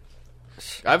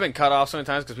 I've been cut off so many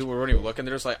times because people weren't even looking.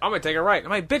 They're just like, I'm going to take a right. I'm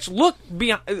like, bitch, look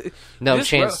behind. No,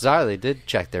 chances are they did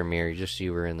check their mirror, just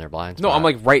you were in their blind spot. No, I'm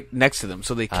like right next to them,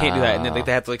 so they can't do that. And then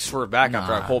they have to like swerve back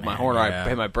after I hold my horn or I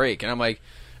hit my brake. And I'm like,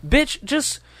 bitch,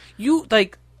 just, you,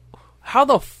 like, how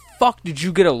the fuck did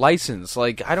you get a license?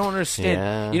 Like, I don't understand.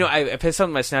 Yeah. You know, I pissed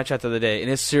something on my Snapchat the other day,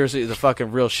 and it's seriously the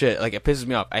fucking real shit. Like, it pisses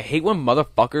me off. I hate when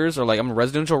motherfuckers are like, I'm on a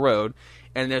residential road,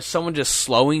 and there's someone just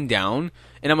slowing down,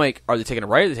 and I'm like, are they taking a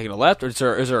right? Are they taking a left? Or is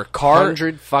there a car?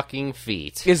 100 fucking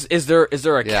feet. Is there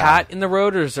a cat in the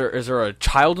road, or is there a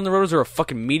child in the road? Is there a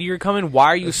fucking meteor coming? Why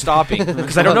are you stopping?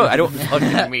 Because I don't know. I don't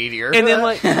fucking meteor. And then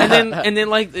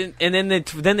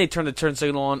they turn the turn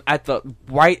signal on at the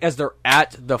right as they're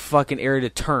at the fucking area to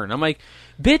turn. I'm like,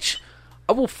 bitch,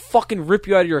 I will fucking rip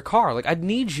you out of your car. Like, I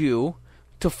need you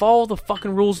to follow the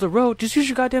fucking rules of the road. Just use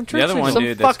your goddamn turn signal. one, Some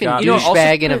dude, that's fucking got-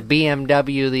 douchebag in a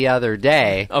BMW the other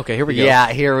day. Okay, here we go.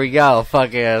 Yeah, here we go.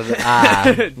 Fucking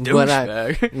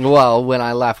when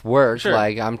I left work, Sure.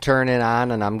 like I'm turning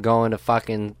on and I'm going to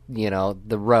fucking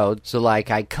the road. So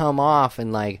like I come off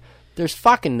and like there's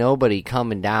fucking nobody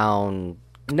coming down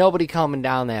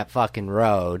that fucking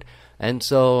road, and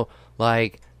so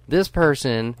like this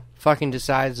person fucking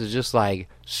decides to just like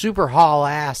super haul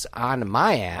ass onto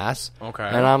my ass. Okay.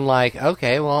 And I'm like,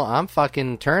 okay, well, I'm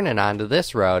fucking turning onto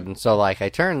this road. And so, like, I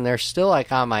turn, and they're still,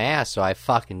 like, on my ass, so I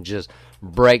fucking just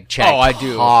brake check I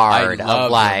do. hard I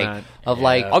love doing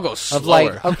that. I'll go slower. Of,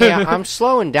 like, okay, I'm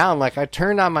slowing down. Like, I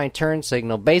turned on my turn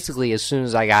signal basically as soon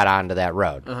as I got onto that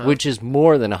road, which is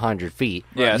more than 100 feet.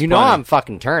 Yeah, it's you know plenty. I'm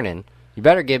fucking turning. You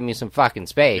better give me some fucking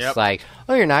space. Yep. Like,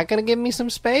 oh, you're not going to give me some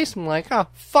space? I'm like, oh,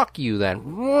 fuck you then.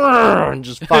 And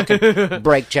just fucking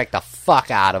brake check the fuck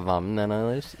out of them. And then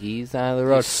I just eased out of the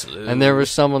road. And there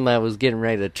was someone that was getting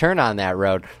ready to turn on that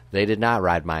road. They did not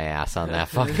ride my ass on that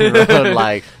fucking road.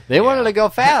 Like, they wanted to go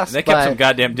fast. They kept but some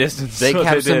goddamn distance. They so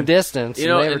kept some did. distance. You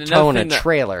know, and they and were another towing a thing that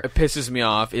trailer. It pisses me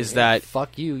off is that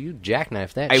Fuck you. You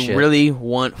jackknife that I shit. really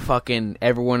want fucking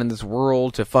everyone in this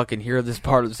world to fucking hear this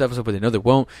part of this episode, but they know they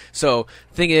won't. So,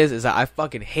 thing is that I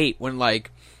fucking hate when, like,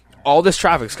 all this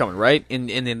traffic's coming, right? And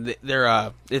then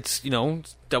they're, it's,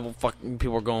 it's double fucking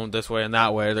people are going this way and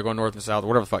that way. They're going north and south,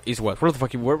 whatever the fuck, east and west, whatever the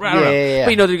fuck I don't know. Yeah.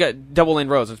 But, they got double lane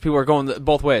roads and people are going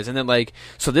both ways. And then, like,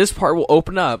 so this part will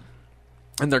open up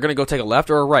and they're going to go take a left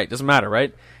or a right. Doesn't matter,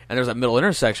 right? And there's that middle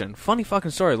intersection. Funny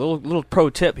fucking story. Little pro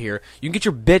tip here. You can get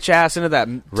your bitch ass into that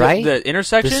Right? the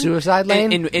intersection. The suicide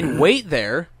lane? And wait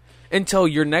there until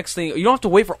your next thing. You don't have to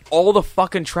wait for all the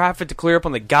fucking traffic to clear up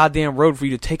on the goddamn road for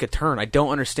you to take a turn. I don't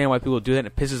understand why people do that, and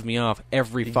it pisses me off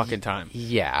every fucking time.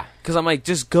 Yeah. Because I'm like,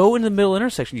 just go in the middle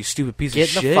intersection, you stupid piece Get of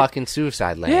shit. in the fucking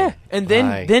suicide lane. Yeah, and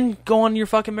then go on your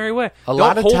fucking merry way. A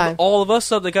lot Don't of hold time- all of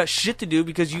us up that got shit to do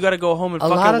because you got to go home and A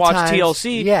lot fucking of watch times,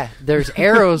 TLC. Yeah, there's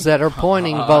arrows that are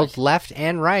pointing both left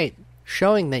and right,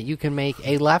 showing that you can make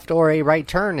a left or a right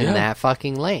turn in that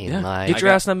fucking lane. Yeah. Like, Get your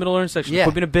ass in that middle intersection. Yeah.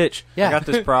 Quit being a bitch. yeah. I got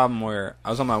this problem where I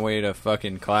was on my way to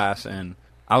fucking class and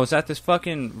I was at this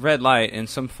fucking red light and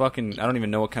some fucking I don't even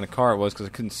know what kind of car it was because I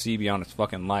couldn't see beyond its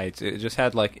fucking lights. It just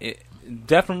had like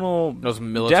Those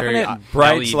military definite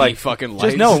brights LED like fucking lights.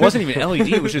 Just, no, it wasn't even LED.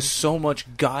 It was just so much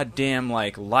goddamn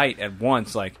like light at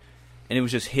once, like, and it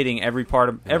was just hitting every part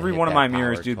of every hit one of that my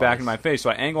mirrors, power dude, twice. back in my face. So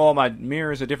I angle all my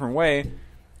mirrors a different way,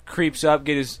 creeps up,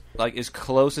 get as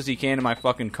close as he can to my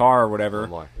fucking car or whatever. Oh,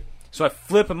 boy. So I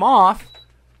flip him off,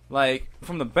 like,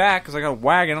 from the back, because I got a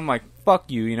wagon. I'm like, fuck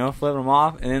you, flipping him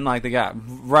off. And then, like, they got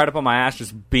right up on my ass,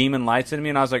 just beaming lights at me.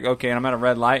 And I was like, okay, and I'm at a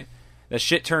red light. That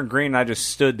shit turned green, and I just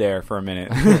stood there for a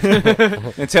minute.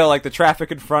 Until, like, the traffic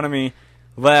in front of me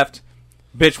left,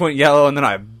 bitch went yellow, and then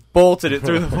I bolted it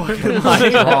through the fucking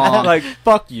light. Like,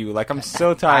 fuck you. Like, I'm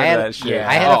so tired of that shit.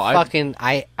 I had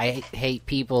I hate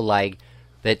people, like,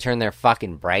 that turn their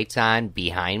fucking brights on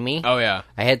behind me. Oh yeah.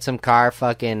 I had some car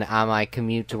fucking on my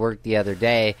commute to work the other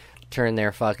day turn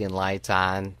their fucking lights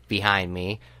on behind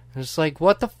me. I was like,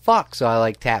 what the fuck? So I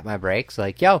like tap my brakes,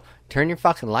 like, yo, turn your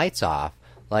fucking lights off.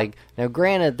 Like, now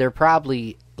granted, they're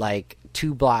probably like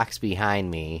 2 blocks behind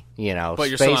me, you know, but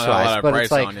you're still not allowed to have but brights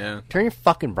it's like, on, yeah. turn your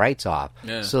fucking brights off.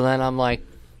 Yeah. So then I'm like,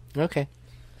 okay,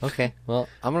 well,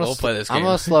 I'm gonna play this I'm game.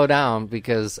 gonna slow down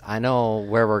because I know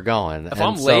where we're going. If and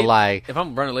I'm so, late, like, if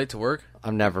I'm running late to work,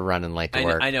 I'm never running late to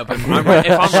work. I know, but if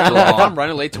I'm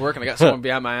running late to work and I got someone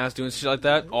behind my ass doing shit like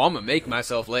that, I'm gonna make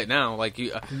myself late now. Like,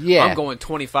 Yeah. I'm going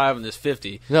 25 in this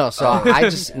 50. No, so I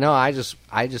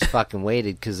just fucking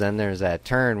waited because then there's that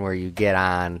turn where you get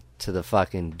on to the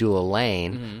fucking dual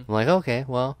lane. Mm-hmm. I'm like, okay,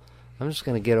 well, I'm just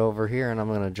gonna get over here and I'm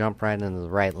gonna jump right into the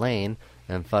right lane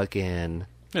and fucking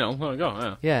Let it go.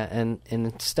 Yeah. yeah. And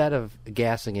instead of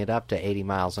gassing it up to 80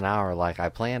 miles an hour like I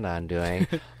planned on doing,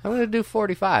 I'm gonna do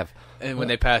 45. And when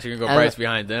they pass, you're gonna go right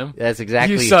behind them. That's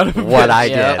exactly You son of a what bitch. I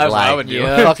Yeah, did. that's what I Like, would do. you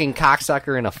fucking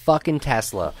cocksucker in a fucking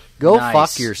Tesla. Go Nice.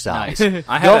 fuck yourself. Nice.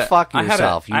 Go fuck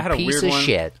yourself, you I had a piece weird of one.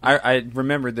 shit. I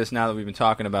remembered this now that we've been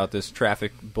talking about this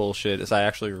traffic bullshit. As I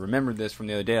actually remembered this from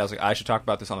the other day, I was like, I should talk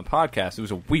about this on the podcast. It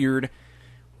was a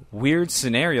weird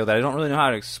scenario that I don't really know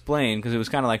how to explain because it was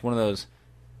kind of like one of those,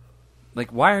 like,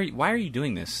 why are you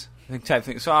doing this type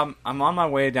thing. So I'm on my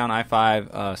way down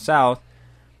I-5 south.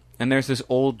 And there's this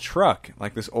old truck,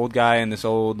 like this old guy in this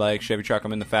old like Chevy truck.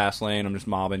 I'm in the fast lane. I'm just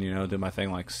mobbing, you know, doing my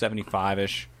thing like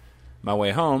 75-ish, my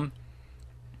way home.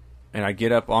 And I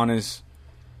get up on his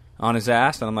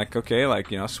ass, and I'm like, okay, like,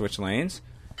 you know, switch lanes.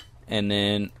 And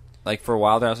then, like, for a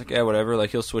while there, I was like, yeah, whatever. Like,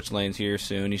 he'll switch lanes here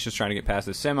soon. He's just trying to get past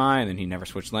the semi, and then he never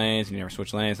switched lanes. I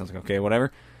was like, okay,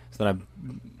 whatever. So then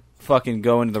I fucking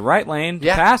go into the right lane to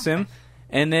pass him,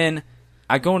 and then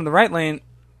I go into the right lane,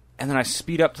 and then I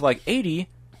speed up to like 80.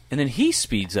 And then he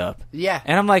speeds up. Yeah.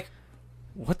 And I'm like,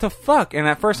 what the fuck? And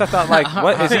at first I thought, like,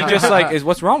 what? Is he just like,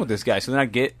 what's wrong with this guy? So then I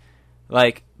get,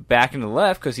 like, back into the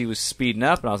left because he was speeding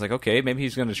up. And I was like, okay, maybe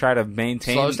he's going to try to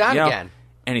maintain. Slows down again.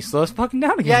 And he slows fucking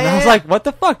down again. Yeah, and yeah, I was yeah. like, what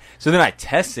the fuck? So then I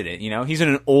tested it, you know? He's in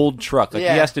an old truck. Like,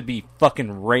 Yeah. he has to be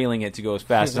fucking railing it to go as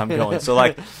fast as I'm going. So,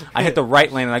 like, I hit the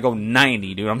right lane and I go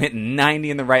 90, dude. I'm hitting 90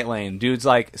 in the right lane. Dude's,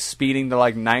 like, speeding to,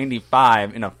 like,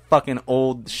 95 in a fucking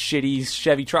old, shitty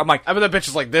Chevy truck. I'm like, I bet that bitch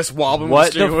is like this wobbling. what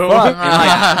with the steering wheel. fuck? And, like,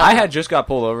 I had just got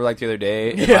pulled over like the other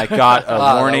day, and like got a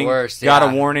Oh, the warning. worst, Got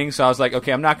yeah. a warning, so I was like,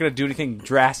 okay, I'm not going to do anything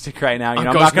drastic right now. You know,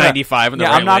 I'm goes not gonna 95 in the yeah,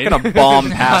 right I'm not lane. going to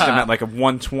bomb past him at like a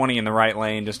 120 in the right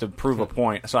lane just to prove a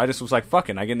point. So I just was like,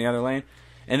 fucking, I get in the other lane,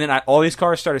 and then all these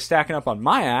cars started stacking up on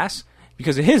my ass.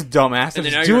 Because of his dumb ass And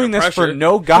then that's now you're doing under this for pressure.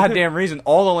 no goddamn reason.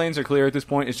 All the lanes are clear at this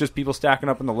point. It's just people stacking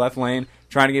up in the left lane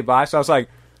trying to get by. So I was like,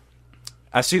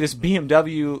 I see this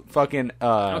BMW fucking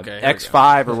Okay, here we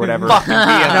X5 or whatever. No,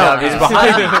 it's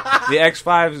behind me. The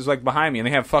X5 is like behind me, and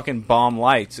they have fucking bomb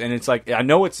lights. And it's like, I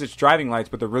know it's driving lights,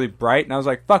 but they're really bright. And I was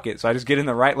like, fuck it. So I just get in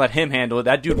the right, let him handle it.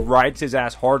 That dude rides his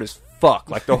ass hard as fuck,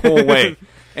 like the whole way.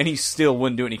 And he still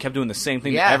wouldn't do it. And he kept doing the same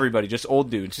thing Yeah. to everybody, just old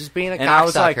dudes. Just being a and I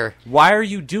was like, cocksucker. why are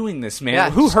you doing this, man? Yeah,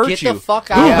 Who just hurt get you? the fuck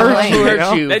Who out of the hurt lane, you? you you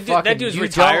know? know? That dude's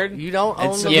retired. You don't own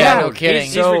It's- the Yeah, road. no kidding.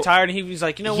 He's So- retired, and he was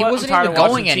like, you know He what? wasn't I'm tired even of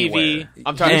going watching TV. anywhere.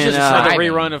 I'm tired. And, This is just another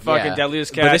driving. rerun of fucking Yeah.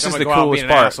 Deadliest Catch. But this I'm is gonna the go out and be coolest an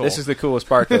part. asshole. This is the coolest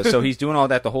part, though. So he's doing all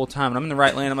that the whole time, and I'm in the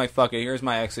right lane. I'm like, fuck it, here's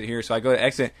my exit here. So I go to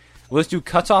exit. Well, this dude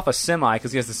cuts off a semi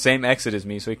because he has the same exit as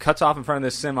me. So he cuts off in front of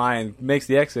this semi and makes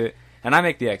the exit, and I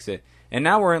make the exit. And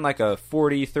now we're in like a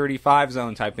 40-35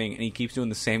 zone type thing, and he keeps doing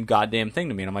the same goddamn thing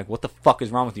to me. And I'm like, what the fuck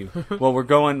is wrong with you? Well, we're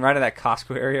going right to that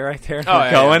Costco area right there. Oh, We're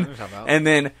yeah, going. yeah, we're talking about. And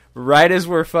then right as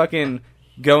we're fucking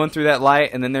going through that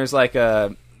light, and then there's like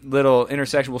a little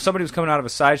intersection. Well, somebody was coming out of a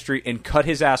side street and cut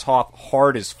his ass off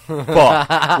hard as fuck.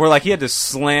 Where like he had to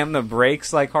slam the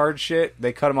brakes like hard shit.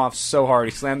 They cut him off so hard.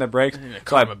 He slammed the brakes.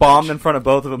 So I him a bombed bitch. in front of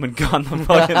both of them and got in the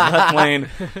fucking left lane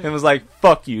and was like,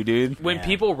 fuck you, dude. When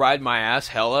people ride my ass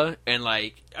hella, and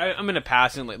like I'm in a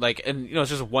passing like, and you know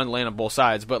it's just one lane on both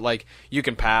sides, but like you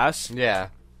can pass. Yeah.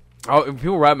 When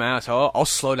people ride my ass hella, I'll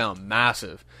slow down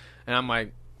massive, and I'm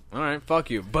like, all right,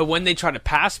 fuck you. But when they try to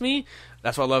pass me,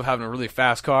 that's why I love having a really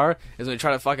fast car. Is when they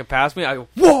try to fucking pass me, I go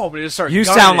whoa, but it just starts. You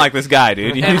gunning sound it. like this guy,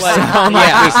 dude. You And, like, sound yeah.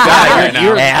 like this guy right now.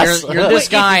 You're this Wait,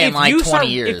 guy if in like you 20 start-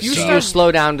 years. if you Do so- you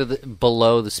slow down to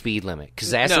below the speed limit? Because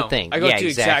that's No, the thing. I go yeah, to the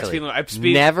exact exactly. speed limit. I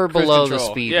speed Never cruise below the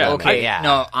control. speed Yeah, limit. I- yeah.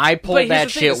 No, I But pulled here's that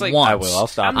the thing, shit it's like- once. I will. I'll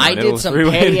stop in the I middle did of some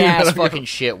freeway. petty ass fucking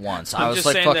shit once. I I'm was just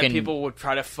like saying fucking. that people would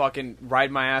try to fucking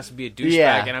ride my ass and be a douchebag,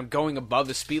 Yeah. and I'm going above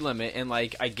the speed limit, and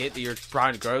like I get that you're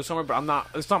trying to go somewhere, but I'm not.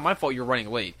 It's not my fault you're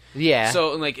running late. Yeah.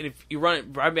 So like, if you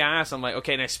ride my ass, I'm like,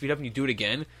 okay, and I speed up and you do it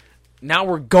again. now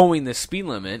we're going the speed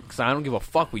limit because I don't give a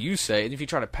fuck what you say. And if you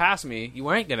try to pass me,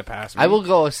 you ain't gonna pass me. I will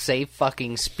go a safe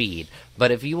fucking speed, but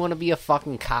if you want to be a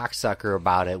fucking cocksucker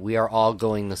about it, we are all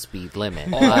going the speed limit.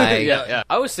 Like, yeah.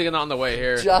 I was thinking that on the way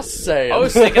here. Just saying. I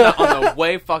was thinking that on the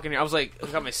way fucking here. I was like, I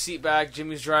got my seat back.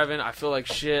 Jimmy's driving. I feel like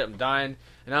shit. I'm dying.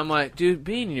 And I'm like, dude,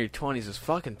 being in your 20s is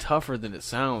fucking tougher than it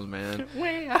sounds, man.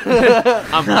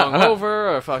 I'm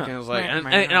hungover, or fucking, I was like,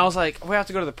 and I was like, we have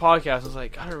to go to the podcast. I was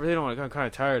like, I really don't want to go. I'm kind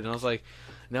of tired. And I was like,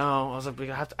 no, I was like,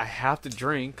 I have to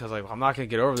drink because like I'm not gonna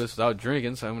get over this without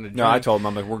drinking, so I'm gonna drink. No, I told him,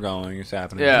 I'm like, we're going. It's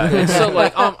happening. Yeah. And so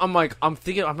like, I'm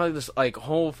thinking, I'm like this like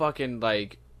whole fucking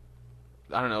like,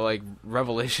 I don't know, like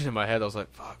revelation in my head. I was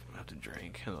like, fuck. To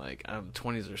drink and like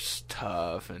 20s are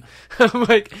tough and I'm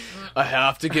like I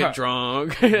have to get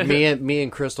drunk. me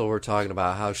and Crystal were talking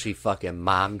about how she fucking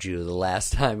mommed you the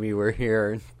last time you were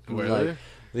here. Really? Like,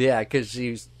 yeah, because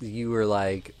you were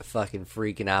like fucking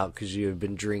freaking out because you had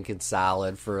been drinking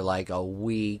solid for like a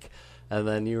week. And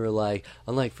then you were like,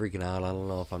 I'm like freaking out. I don't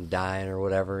know if I'm dying or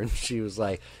whatever. And she was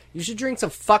like, you should drink some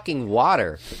fucking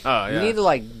water. Oh, yeah. You need to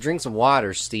like drink some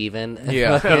water, Steven.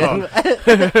 Yeah.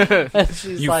 And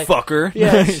she's You like, fucker.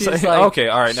 Yeah, she's like, okay,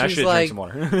 all right, now I she's should like, drink some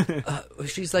water.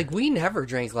 she's like, we never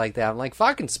drank like that. I'm like,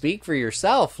 fucking speak for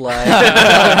yourself. Like,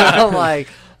 I'm like,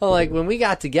 when we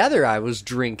got together, I was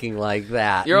drinking like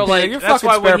that. You're all like, You're that's fucking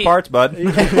why spare when parts, bud.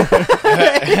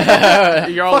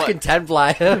 you're all fucking like, 10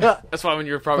 fly. that's why when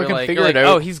you're probably Fucking like, figure you're it like,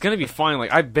 out. oh, he's gonna be fine.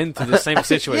 Like I've been through the same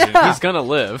situation. Yeah. He's gonna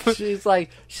live. she's like,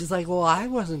 well, I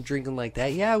wasn't drinking like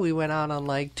that. Yeah, we went out on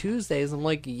like Tuesdays. I'm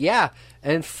like, yeah,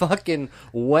 and fucking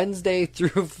Wednesday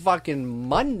through fucking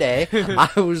Monday,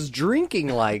 I was drinking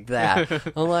like that.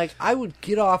 I'm like, I would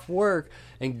get off work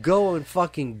and go and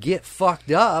fucking get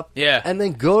fucked up. Yeah. And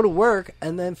then go to work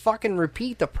and then fucking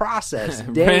repeat the process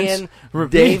day Rinse, in,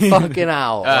 repeat. day fucking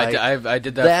out. Like, I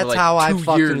did that. that's for like how I 2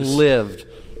 fucking years. lived.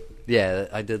 Yeah,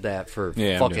 I did that for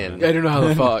Yeah, I'm fucking. doing I don't know how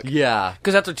the fuck. Yeah.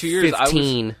 Because after 2 years,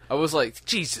 15. I was like,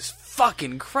 Jesus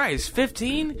fucking Christ,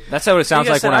 15? That's how it sounds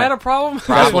like when I had a problem. That's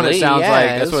what it Probably, sounds yeah, like.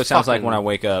 That's it's what it sounds like fucking- when I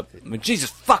wake up. I mean, Jesus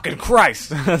fucking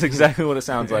Christ! That's exactly what it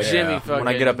sounds like. Jimmy when I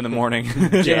fucking- get up in the morning.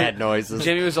 Dad noises.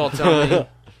 Jimmy was all telling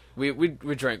me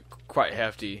we drank quite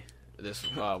hefty this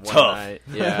one Tough. night.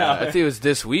 Yeah, I think it was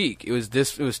this week. It was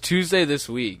Tuesday this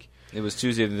week. It was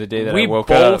Tuesday, the day that We I woke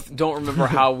both up. don't remember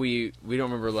how we don't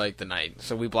remember like the night,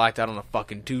 so we blacked out on a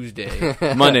fucking Tuesday.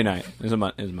 Monday night. It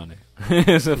was Monday. It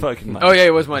was a fucking Monday. Oh yeah,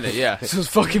 it was Monday. Yeah, so it was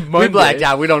fucking Monday. We blacked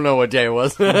out. We don't know what day it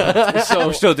was. So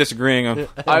We're still disagreeing on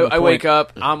I wake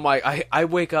up. I'm like, I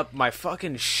wake up. My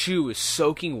fucking shoe is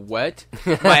soaking wet.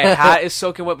 My hat is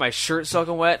soaking wet. My shirt's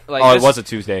soaking wet. Like, Oh, it this- was a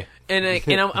Tuesday. And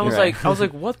I was Right.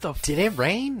 like, what the? Did it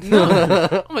rain?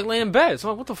 I'm like laying in bed. So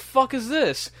I'm like, what the fuck is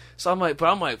this? So I'm like,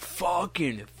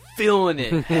 fucking feeling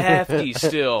it hefty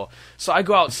still. So I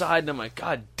go outside and I'm like,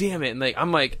 God damn it! And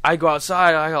like, I go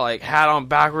outside. I got like hat on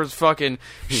backwards, fucking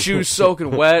shoes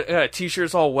soaking wet. I got a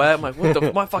t-shirt's all wet. I'm like, what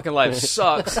the? My fucking life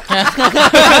sucks.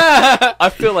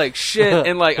 I feel like shit.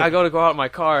 And like, I go out in my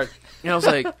car. And I was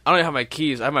like, I don't have my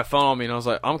keys. I have my phone on me, and I was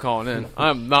like, I'm calling in.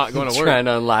 I'm not going to work. Trying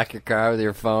to unlock your car with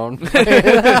your phone.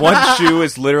 One shoe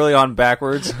is literally on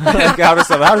backwards. Like, how does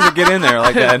it get in there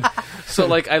like that? So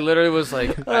like, I literally was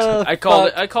like, I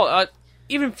called.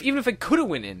 Even if I could have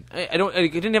went in, I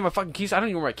didn't have my fucking keys. I don't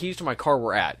even know where my keys to my car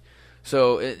were at.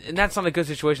 So and that's not a good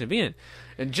situation to be in.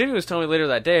 And Jimmy was telling me later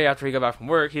that day after he got back from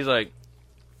work, he's like,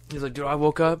 dude, I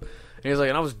woke up, and he's like,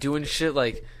 and I was doing shit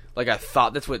like I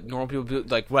thought that's what normal people do,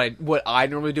 like what I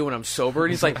normally do when I'm sober.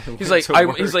 And he's like,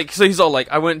 so he's all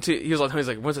like, I went to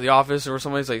the office or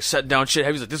something. He's like, set down shit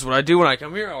heavy. He's like, this is what I do when I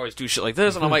come here. I always do shit like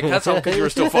this. And I'm like, that's how, because you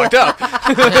were still fucked up.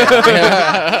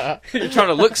 You're trying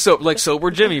to look like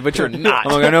sober Jimmy, but you're not.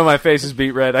 I'm like, I know my face is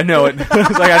beat red. I know it. It's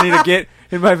like I need to get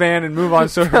in my van and move on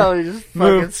Probably just move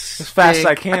fucking as fast as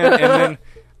I stink. can. And then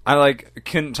I like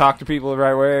couldn't talk to people the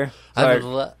right way. It's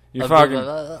like, your fucking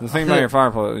the thing about your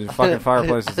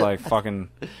fireplace is like fucking.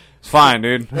 It's fine,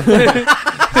 dude.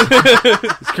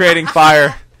 It's creating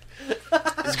fire.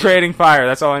 It's creating fire.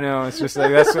 That's all I know. It's just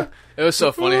like that's. It was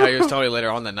so funny how he was telling me later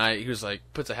on that night. He was like,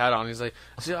 puts a hat on. He's like,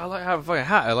 see, I like having a fucking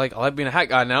hat. I like being a hat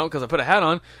guy now because I put a hat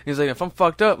on. He's like, if I'm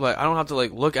fucked up, like I don't have to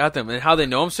like look at them. And how they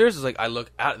know I'm serious is like I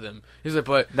look at them. He's like,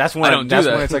 but That's when I don't do that's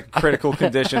that. when it's like critical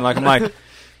condition. Like I'm like,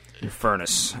 your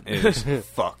furnace is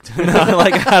fucked.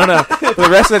 Like I don't know. For the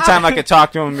rest of the time, I could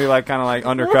talk to him and be like, kind of like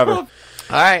undercover. All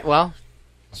right, well,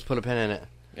 let's put a pin in it.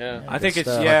 Yeah. I think it's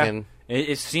fucking-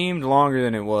 It seemed longer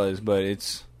than it was, but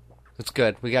it's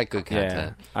good. We got good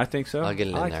content. I think so. I'll get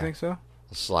it in I there. think so.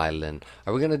 Slide it in.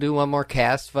 Are we gonna do one more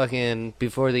cast fucking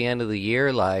before the end of the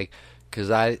year? Like,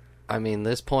 cause I mean,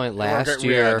 this point last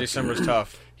year, December's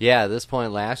tough. Yeah, at this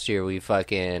point last year, we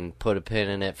fucking put a pin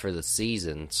in it for the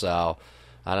season. So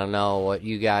I don't know what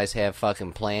you guys have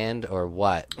fucking planned or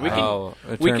what. In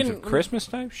terms of Christmas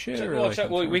type shit?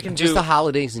 We can just do the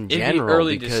holidays in general.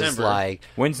 early because, December. like,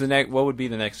 when's the next? What would be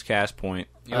the next cast point?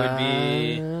 It would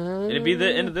be. It'd be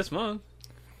the end of this month.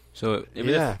 So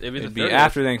It'd be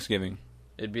after Thanksgiving.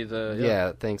 It'd be the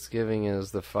yeah. Thanksgiving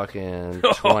is the fucking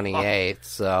 28th.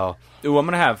 So Ooh, I'm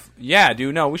gonna have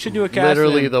No, we should do a cast.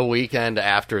 Literally the weekend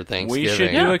after Thanksgiving. We should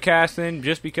do a casting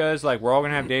just because like we're all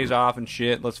gonna have days off and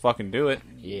shit. Let's fucking do it.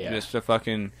 Yeah. Just to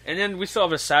fucking. And then we still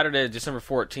have a Saturday, December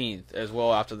 14th as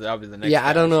well. After that'll be the next. Yeah,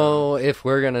 I don't know if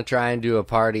we're gonna try and do a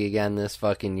party again this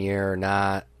fucking year or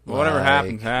not. Whatever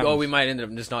happens. Oh, we might end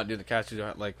up just not doing the cast.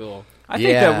 Like little. I think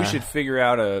that we should figure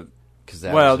out a. Because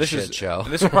that was a shit show.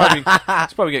 This will probably get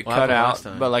What cut happened last out.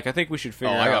 time? But like, I think we should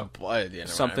figure I out got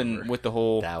something with the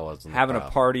whole That wasn't having the a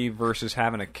problem. party versus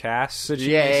having a cast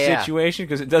Yeah. situation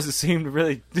because it doesn't seem to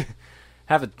really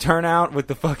have a turnout with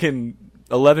the fucking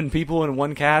 11 people in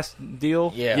one cast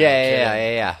deal.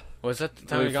 Yeah. Was that the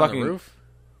time We we got on fucking- the roof?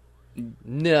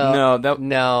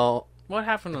 No. What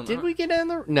happened on Did we get on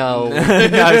the? No.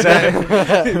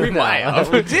 We might have.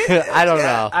 I don't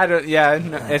know. I don't. Yeah,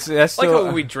 no, that's Like still.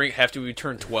 when we drink after we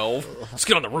turn 12. Let's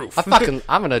get on the roof.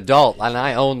 I'm an adult and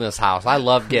I own this house. I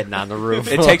love getting on the roof.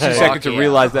 It takes you a Like, second to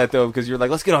realize that though, because you're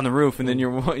like, let's get on the roof, and then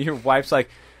your wife's like,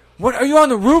 "What? Are you on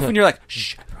the roof?" And you're like,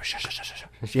 "Shh, shh, shh, shh,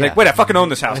 shh." Yeah. Like, wait, I fucking own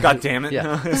this house. God damn it.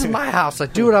 Yeah, this is my house. I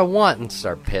do what I want and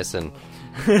start pissing.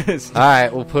 All right,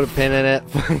 we'll put a pin in it.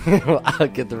 I'll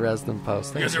get the rest in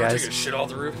post. You Thanks, guys ever guys. take a shit off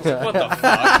the roof? What the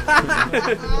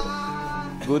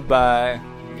fuck? Goodbye.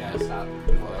 You guys stop.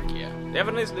 Fuck yeah. Have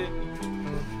a nice day.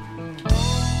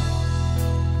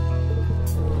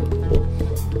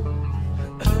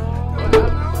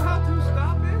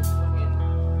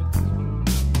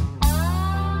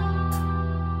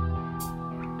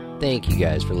 Thank you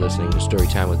guys for listening to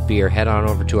Storytime with Beer. Head on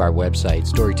over to our website,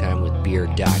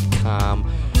 storytimewithbeer.com,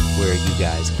 where you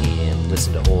guys can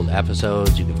listen to old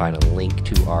episodes. You can find a link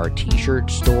to our t-shirt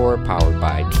store powered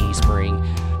by Teespring.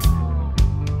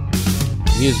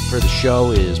 Music for the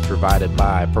show is provided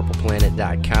by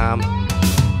purpleplanet.com.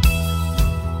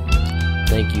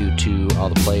 Thank you to all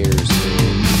the players in the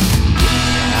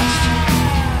cast.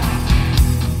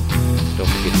 Don't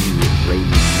forget to rate,